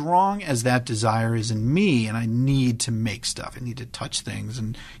as strong as that desire is in me, and I need to make stuff. I need to touch things,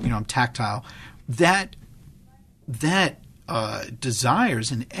 and, I'm tactile. That desire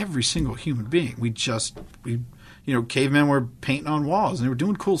is in every single human being. Cavemen were painting on walls and they were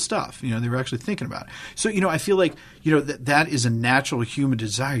doing cool stuff. They were actually thinking about it. So, I feel that is a natural human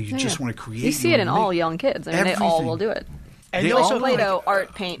desire. You just want to create. You see it in all young kids. I mean, they all will do it. And They also all Play-Doh,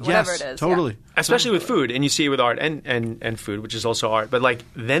 art, paint, whatever yes, it is. totally. especially with food, and you see it with art and food, which is also art. But like,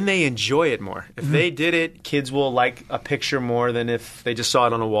 then they enjoy it more. If they did it, kids will like a picture more than if they just saw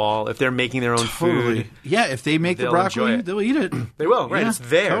it on a wall. If they're making their own Totally. food, Yeah, if they make the They'll enjoy broccoli, it. they'll eat it. they will. Right? Yeah, It's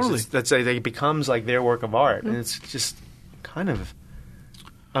theirs. Totally. It becomes like their work of art, and it's just kind of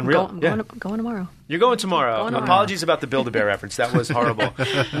unreal. I'm Yeah. going tomorrow. You're going tomorrow. Going tomorrow. Apologies about the Build-A-Bear reference. That was horrible.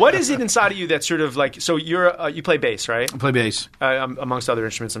 What is it inside of you that's sort of like? So you play bass, right? I play bass. Amongst other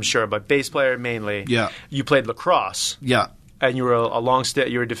instruments, I'm sure, but bass player mainly. Yeah. You played lacrosse, Yeah. and you were a long stick.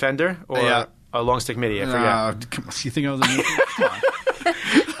 You were a defender or Yeah. a long stick midi. I forget. Come on, you think I was a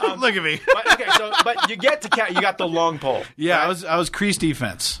Come on. Look at me. But, okay, but you get to you got the long pole. Yeah, right? I was crease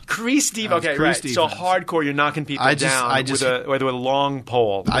defense. Crease deep. I was Okay, crease right. So defense. hardcore. You're knocking people I just- down I just- with a long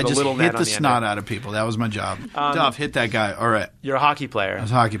pole. With I a just little net hit on the the end snot of it. out of people. That was my job. Duff, hit that guy. All right. You're a hockey player. I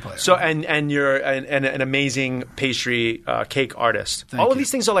was a hockey player. So and you're an amazing pastry cake artist. Thank All of you.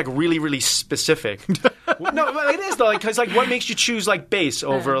 these things are like really really specific. No, but it is though, because like what makes you choose like bass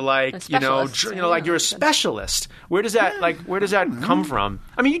over like A you know specialist. like you're a specialist. Where does that come from?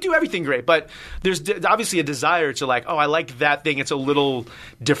 I mean, you do everything great, but there's obviously a desire to like, oh, I like that thing. It's a little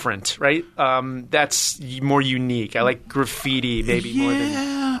different, right? That's more unique. I like graffiti maybe more than.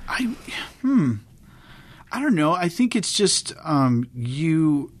 Yeah, I don't know. I think it's just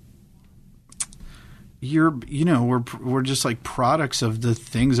we're just like products of the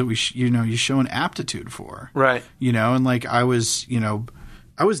things that you show an aptitude for. Right. And like I was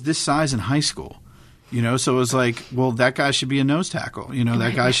this size in high school. So it was like, well, that guy should be a nose tackle.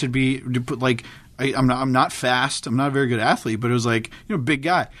 That guy should be like. I'm not fast. I'm not a very good athlete, but it was like, big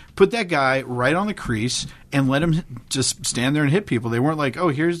guy. Put that guy right on the crease and let him just stand there and hit people. They weren't like, oh,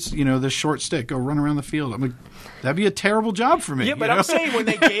 here's this short stick. Go run around the field. I'm like, that'd be a terrible job for me. Yeah, but I'm saying when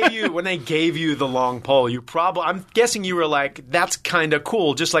they gave you the long pole, I'm guessing you were like, that's kind of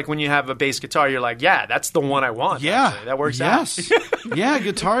cool. Just like when you have a bass guitar, you're like, yeah, that's the one I want. Yeah, actually. That works out. Yeah,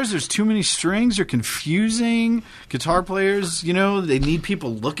 guitars. There's too many strings. They're confusing. Guitar players, they need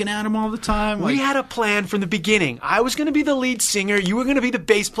people looking at them all the time. We had a plan from the beginning. I was going to be the lead singer. You were going to be the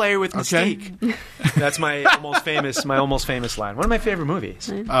bass player with Okay. Mystique. That's my almost famous line. One of my favorite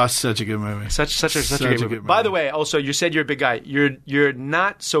movies. Oh, such a good movie. Such a Such great a movie. good By movie. the way, also you said you're a big guy. You're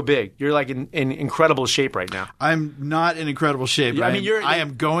not so big. You're like in incredible shape right now. I'm not in incredible shape. Yeah, I But mean, you're- I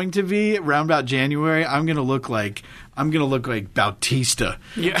am going to be around about January. I'm going to look like Bautista.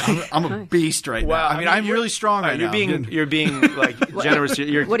 Yeah. I'm a beast right Wow, now. I mean, I'm you're- really strong right now. You're being like generous.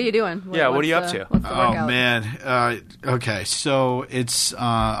 What are you doing? Yeah, what are you up to? What's the Oh workout? man. Okay, so it's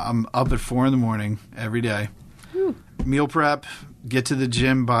I'm up at 4 a.m. every day. Meal prep. Get to the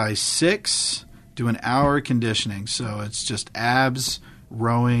gym by 6. Do an hour of conditioning. So it's just abs,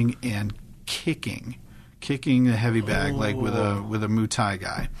 rowing, and kicking the heavy bag like with a Muay Thai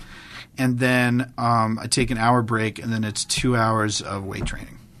guy. And then I take an hour break, and then it's 2 hours of weight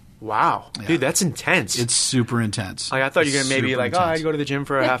training. Wow, dude, that's intense. It's super intense. Like I thought you were gonna maybe Super like, intense. I go to the gym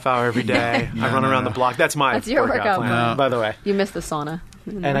for a half hour every day. I run around the block. That's my That's your workout plan, plan. by the way. You missed the sauna.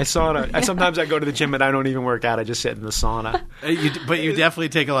 And I sauna. Sometimes I go to the gym and I don't even work out. I just sit in the sauna. But you definitely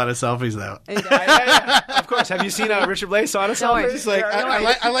take a lot of selfies, though. Yeah, of course. Have you seen Richard Blaze sauna Don't worry. selfies? It's like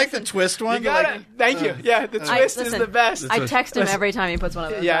I like the twist one. You got like, it. Thank you. Yeah, the twist is listen, the best. I text him every time he puts one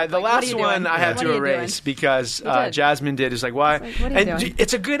of those. Yeah, up. the Like, what are last you one doing? I had What to are you erase doing? because You did. Jasmine did. It's like, why? It's like, what are you doing?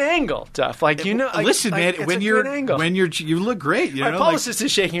 It's a good angle, Duff. Like like, listen, like, man. it's When a you're good angle. you look great. You My know, publicist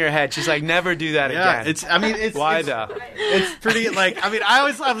is shaking her head. She's like, never do that yeah. again. It's Why it's, though? It's pretty like. I mean,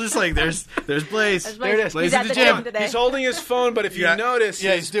 I'm just like there's Blaze. There it is. Blaze He's at at the the gym. gym today. He's holding his phone, but if you Yeah. notice,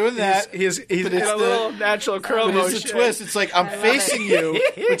 Yeah, he's doing that. He's But in it's a little natural curl But motion. it's a twist. It's like I'm facing you,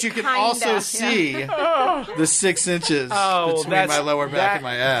 but you can Kinda, also yeah. see the 6 inches Oh, between that's my lower back and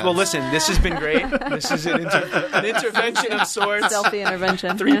my abs. Well, listen, this has been great. This is an intervention of sorts. Selfie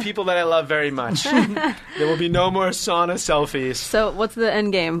intervention. 3 Yeah. people that I love very much. There will be no more sauna selfies. So, what's the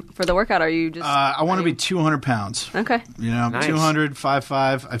end game for the workout? Are you just I want to be 200 pounds. okay? Nice. 200, 5'5".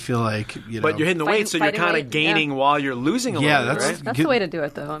 I feel like But you're hitting the weight, so you're fighting kind of weight, gaining while you're losing a Yeah, little bit, that's- right? That's Good- the way to do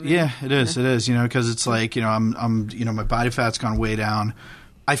it, though. I mean, Yeah, it is. It is. Because it's like I'm my body fat's gone way down.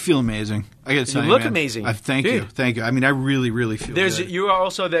 I feel amazing. I got to tell you, look man. amazing. Thank Dude. you, thank you. I mean, I really, really feel. There's good. you are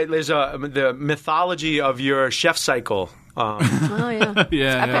also there's the mythology of your chef cycle Oh yeah.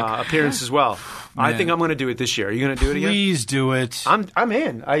 yeah, appearance as well. I think I'm going to do it this year. Are you going to do it again? Please do it. I'm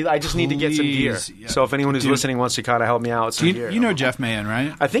in. I just need to get some gear. Yeah. So if anyone who's listening wants to kind of help me out with some gear. You know Jeff Mahan,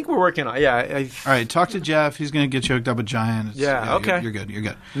 right? I think we're working on All right, talk to Jeff. He's going to get you hooked up with Giant. Okay. You're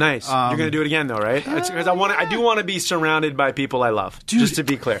good. Nice. You're going to do it again, though, right? Because I do want to be surrounded by people I love, just to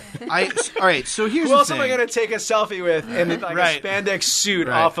be clear. All right, so here's Who the else thing. am I going to take a selfie with in like a spandex suit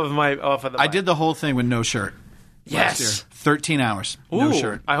off of the bike? I did the whole thing with no shirt. Yes. Last year. 13 hours. No Ooh,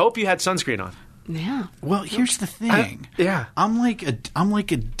 shirt. I hope you had sunscreen on. Yeah. Well, here's the thing. I'm like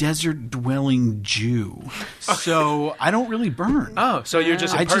a desert dwelling Jew, so I don't really burn. Oh, so you're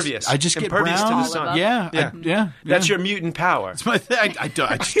just impervious. I just get impervious brown. to the sun. Yeah. That's your mutant power. It's my thing. I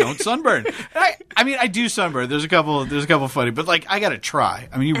just don't sunburn. I mean, I do sunburn. There's a couple funny, but like I gotta try.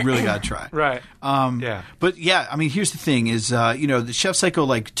 I mean, you really gotta try. Right. But yeah, I mean, here's the thing: is the Chef Psycho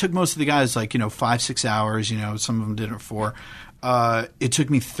like took most of the guys like 5-6 hours. Some of them did it 4. It took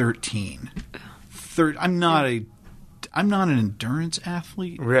me 13. I'm not an endurance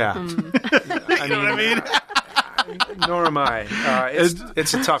athlete. Yeah. I know what I mean? Nor am I.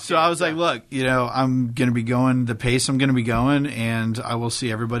 It's a tough. So I was like, look, I'm going to be going the pace I'm going to be going, and I will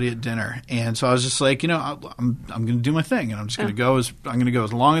see everybody at dinner. And so I was just like, I'm going to do my thing, and I'm just going to go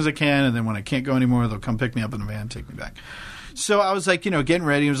as long as I can, and then when I can't go anymore, they'll come pick me up in the van, and take me back. So I was like, getting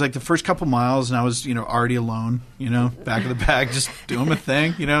ready. It was like the first couple miles, and I was, already alone, back of the bag, just doing my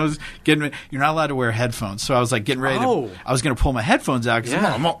thing. I was getting ready. You're not allowed to wear headphones. So I was like getting ready I was going to pull my headphones out because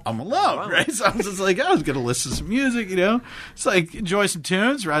I'm alone, right? So I was just like, I was going to listen to some music, It's like enjoy some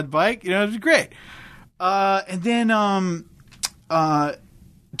tunes, ride the bike, it was great. And then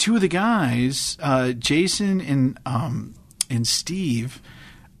two of the guys, Jason and Steve,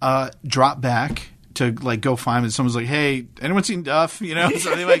 dropped back to like go find it. Someone's like, "Hey, anyone seen Duff?" So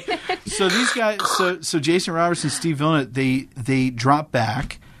they so these guys, so Jason Roberts and Steve Villeneuve, they dropped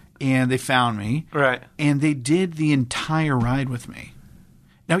back and they found me, right? And they did the entire ride with me.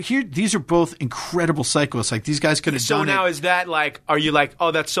 Now these are both incredible cyclists. Like these guys could have done it. So now is that like, are you like,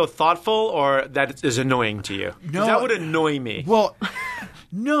 oh, that's so thoughtful, or that is annoying to you? No, that would annoy me. Well.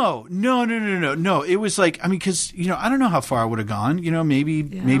 No. It was like, I mean, because, I don't know how far I would have gone,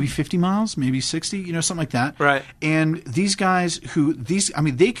 maybe 50 miles, maybe 60, something like that. Right. And these guys these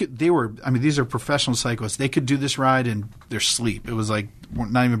are professional cyclists. They could do this ride in their sleep. It was like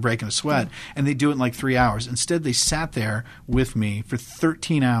not even breaking a sweat. And they do it in like 3 hours. Instead, they sat there with me for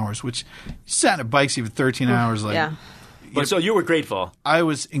 13 hours, which sat on a bike seat for 13 hours. Like, yeah. But so you were grateful. I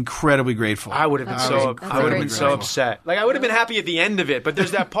was incredibly grateful. I would have been so upset. Like I would have been happy at the end of it, but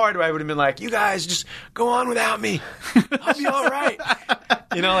there's that part where I would have been like, "You guys just go on without me. I'll be all right."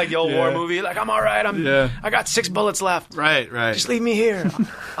 Like the old war movie. Like I'm all right. I got 6 bullets left. Right. Just leave me here.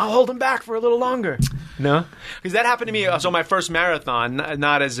 I'll hold them back for a little longer. No, because that happened to me. So my first marathon,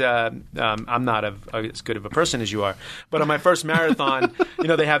 not as I'm not as good of a person as you are, but on my first marathon,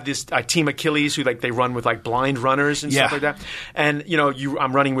 they have this Team Achilles who they run with blind runners and stuff like that. And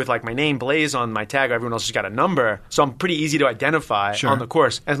I'm running with my name Blaze on my tag. Everyone else has got a number, so I'm pretty easy to identify on the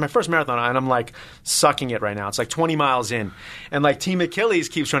course. As my first marathon, and I'm sucking it right now. It's 20 miles in, and Team Achilles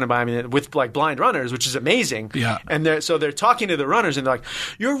keeps running by me with blind runners, which is amazing. Yeah. And they're talking to the runners, and they're like,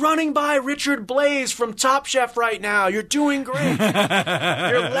 "You're running by Richard Blaze from Top Chef right now. You're doing great.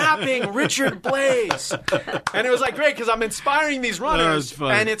 You're lapping Richard Blaze." And it was great because I'm inspiring these runners,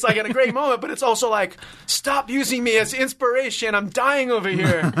 and it's in a great moment. But it's also stop using me as inspiration. I'm dying over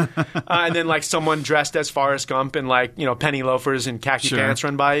here. And then someone dressed as Forrest Gump and penny loafers and khaki pants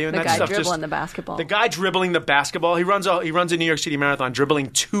run by you, and the that guy stuff dribbling the basketball. The guy dribbling the basketball. He runs a New York City Marathon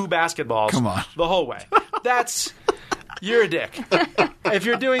dribbling 2 basketballs. Come on. The whole way. You're a dick. If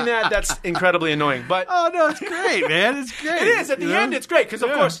you're doing that, that's incredibly annoying. But oh no, it's great, man. It's great. It is. At the end, it's great because,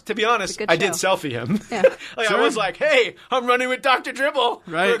 of course, to be honest, I did selfie him. Yeah. I was like, "Hey, I'm running with Dr. Dribble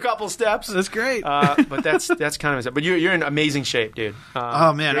for a couple steps." That's great. But that's kind of it. But you're in amazing shape, dude.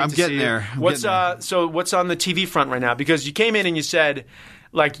 Oh man, I'm getting there. So what's on the TV front right now? Because you came in and you said,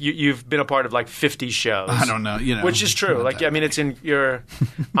 you've been a part of 50 shows. I don't know, which is true. It's in your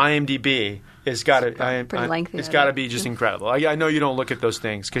IMDb. It's got to. Pretty lengthy. It's got to be just incredible. I know you don't look at those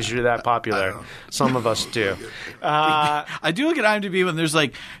things because you're that popular. Some of us do. I do look at IMDb when there's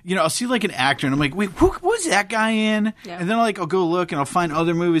I'll see an actor and I'm like, wait, who's that guy in? Yeah. And then I'll go look and I'll find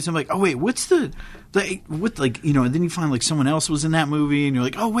other movies. I'm like, oh wait, what's the And then you find like someone else was in that movie, and you're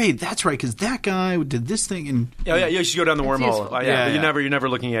like, oh wait, that's right, because that guy did this thing. And you should go down the wormhole. useful. You're never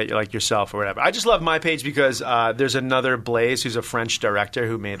looking at like yourself or whatever. I just love my page because there's another Blaze who's a French director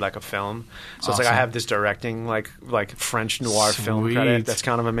who made like a film. So it's like I have this directing like French noir film credit. That's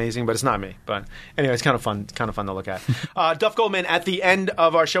kind of amazing, but it's not me. But anyway, it's kind of fun to look at. Duff Goldman. At the end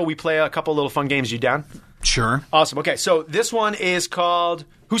of our show, we play a couple little fun games. You down? Sure. Awesome. Okay, so this one is called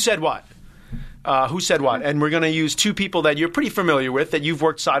Who Said What? Who Said What? And we're going to use two people that you're pretty familiar with, that you've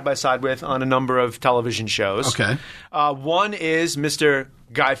worked side by side with on a number of television shows. Okay. One is Mr.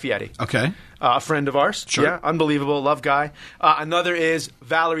 Guy Fieri. Okay. A friend of ours. Sure. Yeah, unbelievable. Love Guy. Another is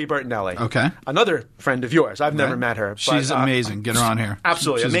Valerie Bertinelli. Okay. Another friend of yours. I've never met her. She's amazing. Get her on here.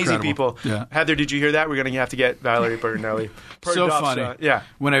 Absolutely. She's amazing incredible. people. Yeah. Heather, did you hear that? We're going to have to get Valerie Bertinelli. So funny. Yeah.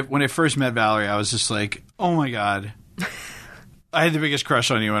 When I first met Valerie, I was just like, oh my God. I had the biggest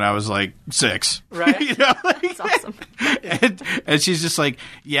crush on you when I was like 6. Right. You know, like, That's awesome. and she's just like,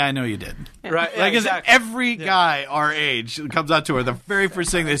 yeah, I know you did. Right. Like, exactly. every guy our age comes up to her, the very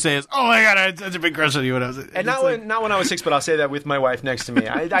first thing they say is, oh my God, I had such a big crush on you when I was. And not when I was 6, but I'll say that with my wife next to me.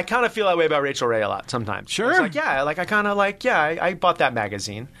 I kind of feel that way about Rachel Ray a lot sometimes. Sure. It's like, I bought that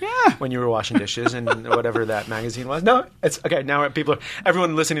magazine. Yeah. When you were washing dishes and whatever that magazine was. No, it's okay. Now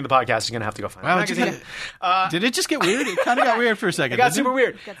everyone listening to the podcast is going to have to go find the magazine. Did it just get weird? It kind of got weird for a second. It got super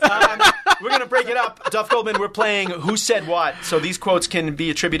weird. We're going to break it up. Duff Goldman, we're playing Who Said What. So these quotes can be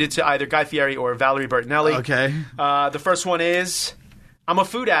attributed to either Guy Fieri or Valerie Bertinelli. Okay. The first one is, I'm a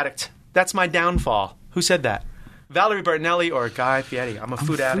food addict. That's my downfall. Who said that? Valerie Bertinelli or Guy Fieri? I'm a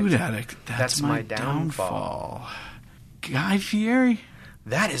food addict. Food addict. That's my downfall. Guy Fieri?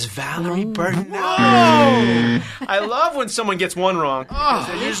 That is Valerie Bertinelli. Whoa! I love when someone gets one wrong.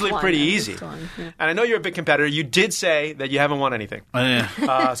 They're usually pretty easy. And I know you're a big competitor. You did say that you haven't won anything.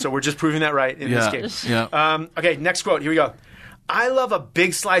 So we're just proving that right in this game. Yeah. Okay, next quote. Here we go. I love a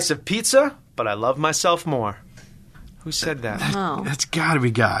big slice of pizza, but I love myself more. Who said that? That's got to be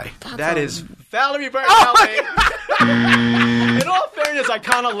Guy. That is Valerie Bertinelli. In all fairness, I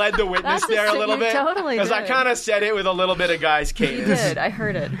kind of led the witness there a little bit. Totally because I did. kind of said it with a little bit of Guy's cadence. You did. I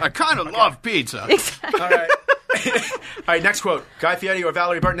heard it. I kind of love pizza. Exactly. All right. All right, next quote. Guy Fieri or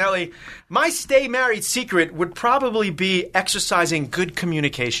Valerie Bertinelli. My stay married secret would probably be exercising good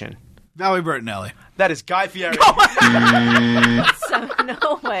communication. Valerie Bertinelli. That is Guy Fieri. So,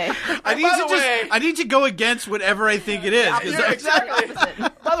 no way. I need to go against whatever I think it is. Yeah, exactly.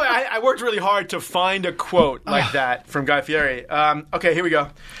 By the way, I worked really hard to find a quote like that from Guy Fieri. Okay, here we go.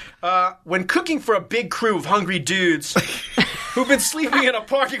 When cooking for a big crew of hungry dudes who've been sleeping in a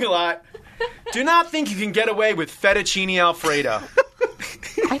parking lot, do not think you can get away with fettuccine Alfredo.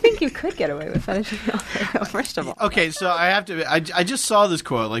 I think you could get away with fettuccine Alfredo, first of all. Okay, so I have to. I just saw this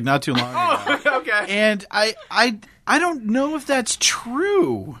quote like not too long ago. Okay. And I don't know if that's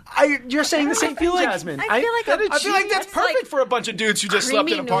true. You're saying the same thing, Jasmine. I feel like that's perfect for a bunch of dudes who just slept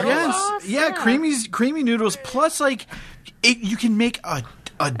in a parking noodles. lot. Yes, Yes, yeah. creamy noodles. Plus, like, you can make a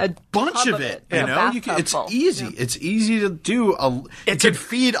bunch tub of of it. it. You A know, bathtub it's full. easy. Yeah. It's easy to do. It could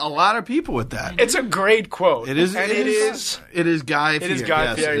feed a lot of people with that. It's a great quote. It is. And It is Guy Fieri. It is Guy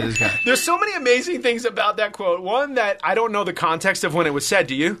Yes, Fieri. it is Guy. There's so many amazing things about that quote. One that I don't know the context of when it was said.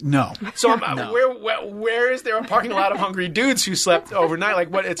 Do you? No. So where is there a parking lot of hungry dudes who slept overnight?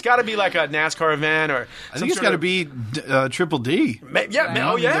 Like what? It's got to be like a NASCAR event or. I think it's got to be Triple D. Yeah.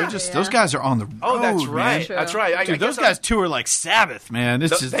 Oh yeah. They're just those guys are on the road. Oh, that's right. man. That's right. Dude, those guys tour like Sabbath, man.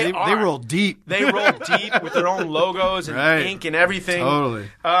 It's just they roll deep. They roll deep with their own logos and Right. ink and everything. Totally.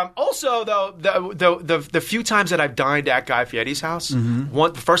 Also, though, the few times that I've dined at Guy Fieri's house,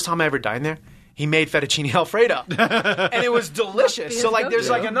 the first time I ever dined there, he made fettuccine Alfredo, and it was delicious. So, like, there's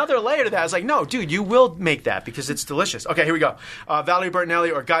like another layer to that. I was like, no, dude, you will make that because it's delicious. Okay, here we go. Valerie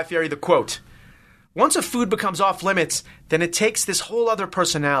Bertinelli or Guy Fieri, the quote. Once a food becomes off limits, then it takes this whole other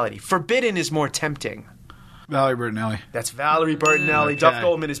personality. Forbidden is more tempting. Valerie Bertinelli. That's Valerie Bertinelli. Okay. Duff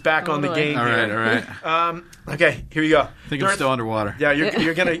Goldman is back on the game All right, here. all right. Okay, here you go. I think I'm still underwater. Yeah,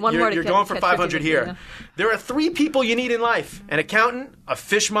 you're going for 500 here. yeah. There are 3 people you need in life: an accountant, a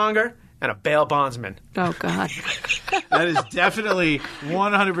fishmonger, and a bail bondsman. Oh, God. That is definitely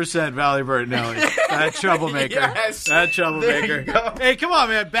 100% Valerie Bertinelli. That troublemaker. Yes. That troublemaker. There you go. Hey, come on,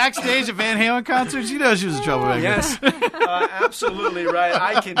 man. Backstage at Van Halen concerts, you know she was a troublemaker. Yes, absolutely right.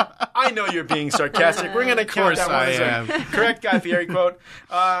 I know you're being sarcastic. We're going to count that one I as am. a correct Guy Fieri quote.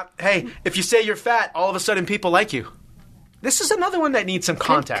 Hey, if you say you're fat, all of a sudden people like you. This is another one that needs some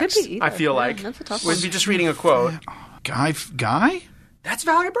context. Could be either. I feel Yeah, like. that's a tough We'd one. be just reading a quote. Guy? That's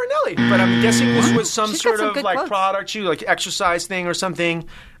Valerie Bertinelli. But I'm guessing this was some She's sort got some of good like quotes. product, like exercise thing or something.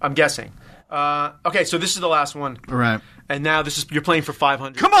 I'm guessing. Okay, so this is the last one. All right. And now you're playing for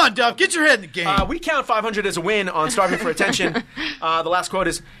 500. Come on, Duff, get your head in the game. We count 500 as a win on Starving for Attention. The last quote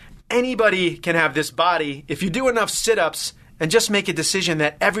is, anybody can have this body if you do enough sit-ups and just make a decision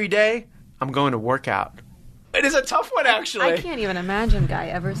that every day I'm going to work out. It is a tough one, actually. I can't even imagine Guy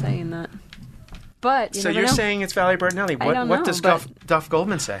ever saying that. But you So never you're know. saying it's Valerie Bertinelli. I don't What know, does but- Duff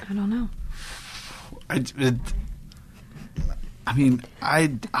Goldman say? I don't know. I mean, I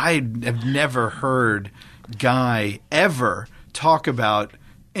have never heard Guy ever talk about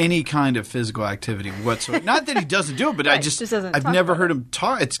any kind of physical activity whatsoever. Not that he doesn't do it, but Right, just doesn't I've talk never about heard him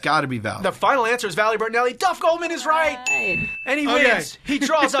talk. It's got to be Valerie. The final answer is Valerie Bertinelli. Duff Goldman is right. Right. And he Okay. wins. He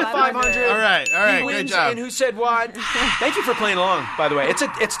draws up 500. All right, He great wins. job. And who said what? Thank you for playing along, by the way.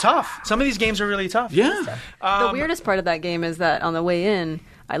 It's tough. Some of these games are really tough. Yeah. The weirdest part of that game is that on the way in,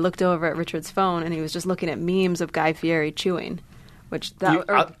 I looked over at Richard's phone and he was just looking at memes of Guy Fieri chewing,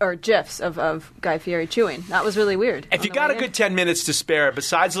 or GIFs of Guy Fieri chewing. That was really weird. If you got a good 10 minutes to spare,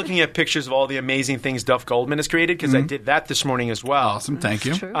 besides looking at pictures of all the amazing things Duff Goldman has created, because I did that this morning as well, Awesome, thank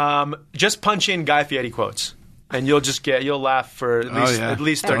you. True. just punch in Guy Fieri quotes, and you'll laugh for at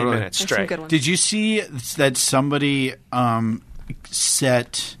least 30 Totally. minutes There's some straight. good ones. Did you see that somebody they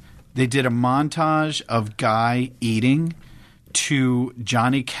did a montage of Guy eating to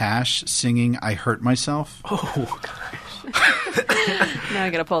Johnny Cash singing "I Hurt Myself"? Now I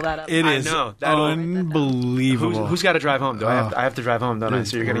got to pull that up. It I is know. That'll- unbelievable. Who's got to drive home? I have to drive home, don't I?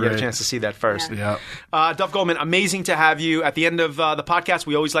 So you're going to get a great. chance to see that first. Yeah. Duff Goldman, amazing to have you. At the end of the podcast,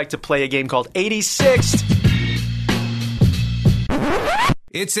 we always like to play a game called 86th.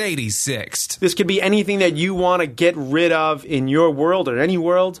 It's 86th. This could be anything that you want to get rid of in your world or any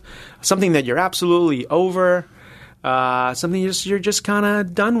world, something that you're absolutely over, something you're just kind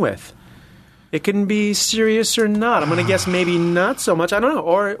of done with. It can be serious or not. I'm going to guess maybe not so much. I don't know.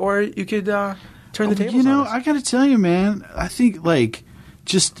 Or you could turn the tables You know, on us. I got to tell you, man. I think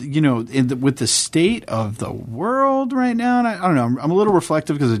just with the state of the world right now, and I don't know. I'm a little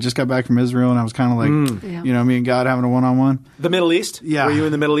reflective because I just got back from Israel, and I was kind of like, Yeah. me and God having a one-on-one. The Middle East? Yeah, Were you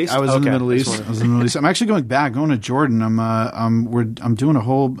in the Middle East? I was in the Okay. Middle East. I'm actually going to Jordan. I'm doing a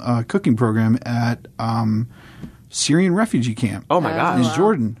whole cooking program at Syrian refugee camp. Oh my gosh. in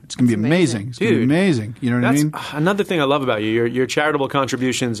Jordan. It's going to be amazing. It's going to be Dude. amazing. You know what I That's mean? another thing I love about you. Your charitable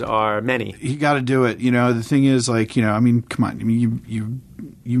contributions are many. You got to do it. The thing is, come on.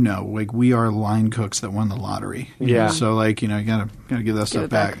 We are line cooks that won the lottery. you Yeah. know? So, you got to give that stuff it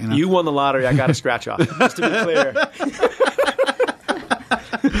back. back. You won the lottery. I got to scratch off. Just to be clear.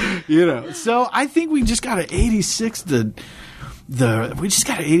 So I think we just got to 86 the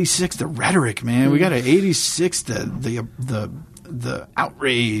rhetoric, man. We got to 86 the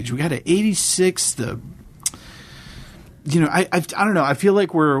outrage. We got to 86 the. I don't know. I feel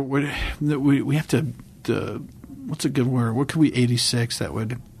like we have to. What's a good word? What could we 86 that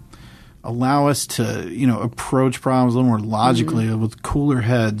would allow us to approach problems a little more logically with cooler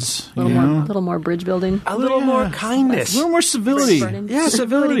heads? A little more bridge building. A little more kindness. a little more civility. Burning. Yeah,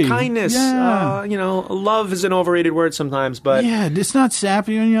 civility, kindness. Yeah. Love is an overrated word sometimes, but Yeah, it's not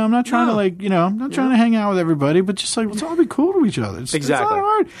sappy. I'm not trying to I'm not trying to hang out with everybody, but just let's all be cool to each other. Exactly. It's not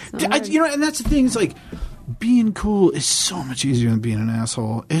hard. And that's the thing. It's like being cool is so much easier than being an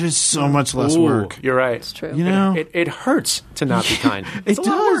asshole. It is so much less Ooh, work. You're right. It's true. It hurts to not be kind. It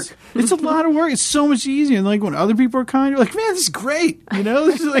does. It's a lot of work. It's so much easier. And when other people are kind, you're like, man, this is great.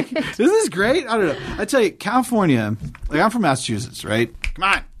 This is great. I don't know. I tell you, California. I'm from Massachusetts, right? Come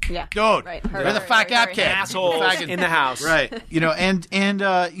on. Yeah. Dude, Right. you're the fuck up kid. Assholes in the house. Right. And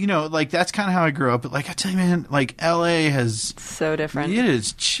that's kind of how I grew up. But I tell you, man, LA has So different. it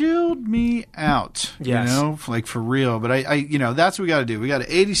has chilled me out. Yes. For real. But I that's what we got to do. We got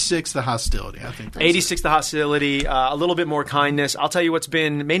to 86 the hostility. I think. 86 the hostility, a little bit more kindness. I'll tell you what's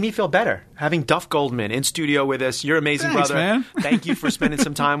made me feel better. Having Duff Goldman in studio with us. You're amazing, Thanks, brother. man. Thank you for spending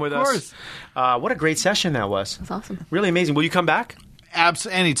some time with Of us. What a great session that was. That's awesome. Really amazing. Will you come back?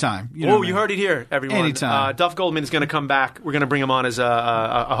 Anytime. You heard it here, everyone. Anytime. Duff Goldman is going to come back. We're going to bring him on as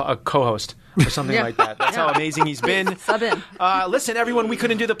a co-host or something Yeah. like that. That's how amazing he's been. Sub in. Listen, everyone, we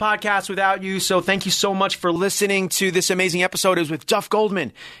couldn't do the podcast without you, so thank you so much for listening to this amazing episode. It was with Duff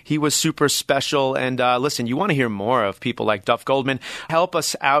Goldman. He was super special. And listen, you want to hear more of people like Duff Goldman, help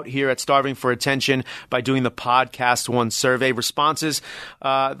us out here at Starving for Attention by doing the Podcast One survey responses.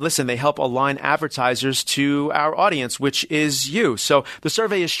 Listen, they help align advertisers to our audience, which is you. So So the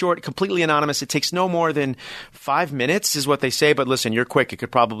survey is short, completely anonymous. It takes no more than 5 minutes is what they say. But listen, you're quick. It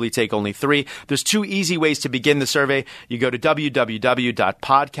could probably take only 3. There's 2 easy ways to begin the survey. You go to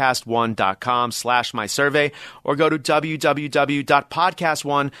www.podcast1.com/mysurvey or go to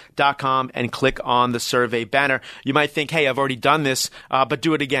www.podcast1.com and click on the survey banner. You might think, hey, I've already done this, but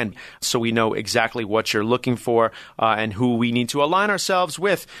do it again so we know exactly what you're looking for and who we need to align ourselves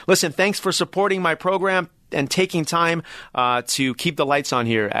with. Listen, thanks for supporting my program and taking time to keep the lights on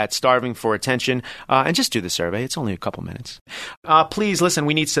here at Starving for Attention. And just do the survey. It's only a couple minutes. Please, listen,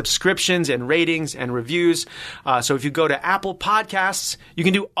 we need subscriptions and ratings and reviews. So if you go to Apple Podcasts, you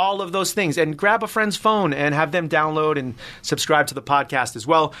can do all of those things. And grab a friend's phone and have them download and subscribe to the podcast as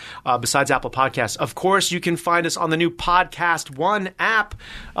well, besides Apple Podcasts. Of course, you can find us on the new Podcast One app.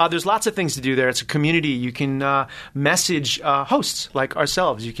 There's lots of things to do there. It's a community. You can message hosts like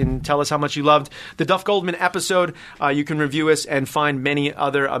ourselves. You can tell us how much you loved the Duff Goldman episode. You can review us and find many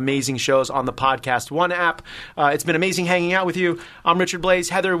other amazing shows on the Podcast One app. It's been amazing hanging out with you. I'm Richard Blaze.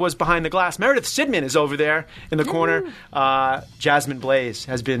 Heather was behind the glass. Meredith Sidman is over there in the corner. Jasmine Blaze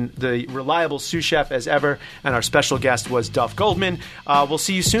has been the reliable sous chef as ever, and our special guest was Duff Goldman. We'll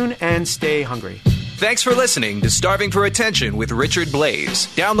see you soon, and stay hungry. Thanks for listening to Starving for Attention with Richard Blaze.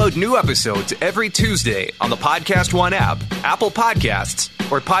 Download new episodes every Tuesday on the Podcast One app, Apple Podcasts,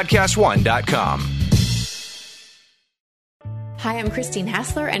 or PodcastOne.com. Hi, I'm Christine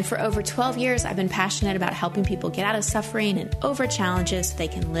Hassler, and for over 12 years, I've been passionate about helping people get out of suffering and over challenges so they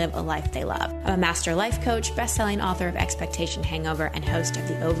can live a life they love. I'm a master life coach, best-selling author of Expectation Hangover, and host of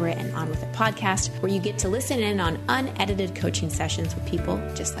the Over It and On With It podcast, where you get to listen in on unedited coaching sessions with people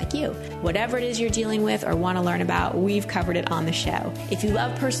just like you. Whatever it is you're dealing with or want to learn about, we've covered it on the show. If you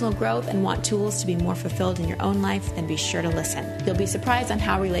love personal growth and want tools to be more fulfilled in your own life, then be sure to listen. You'll be surprised on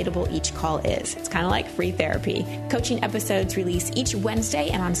how relatable each call is. It's kind of like free therapy. Coaching episodes release each Wednesday,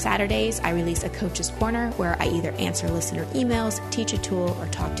 and on Saturdays, I release a Coach's Corner where I either answer listener emails, teach a tool, or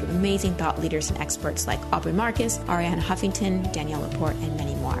talk to amazing thought leaders and experts like Aubrey Marcus, Arianna Huffington, Danielle Laporte, and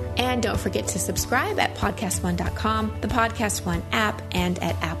many more. And don't forget to subscribe at PodcastOne.com, the Podcast One app, and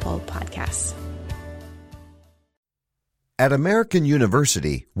at Apple Podcasts. At American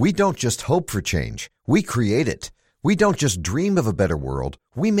University, we don't just hope for change. We create it. We don't just dream of a better world.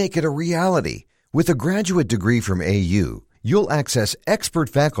 We make it a reality. With a graduate degree from AU, you'll access expert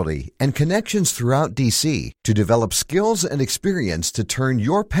faculty and connections throughout D.C. to develop skills and experience to turn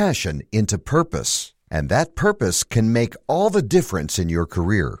your passion into purpose. And that purpose can make all the difference in your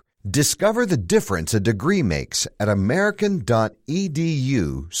career. Discover the difference a degree makes at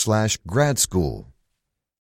american.edu/grad school.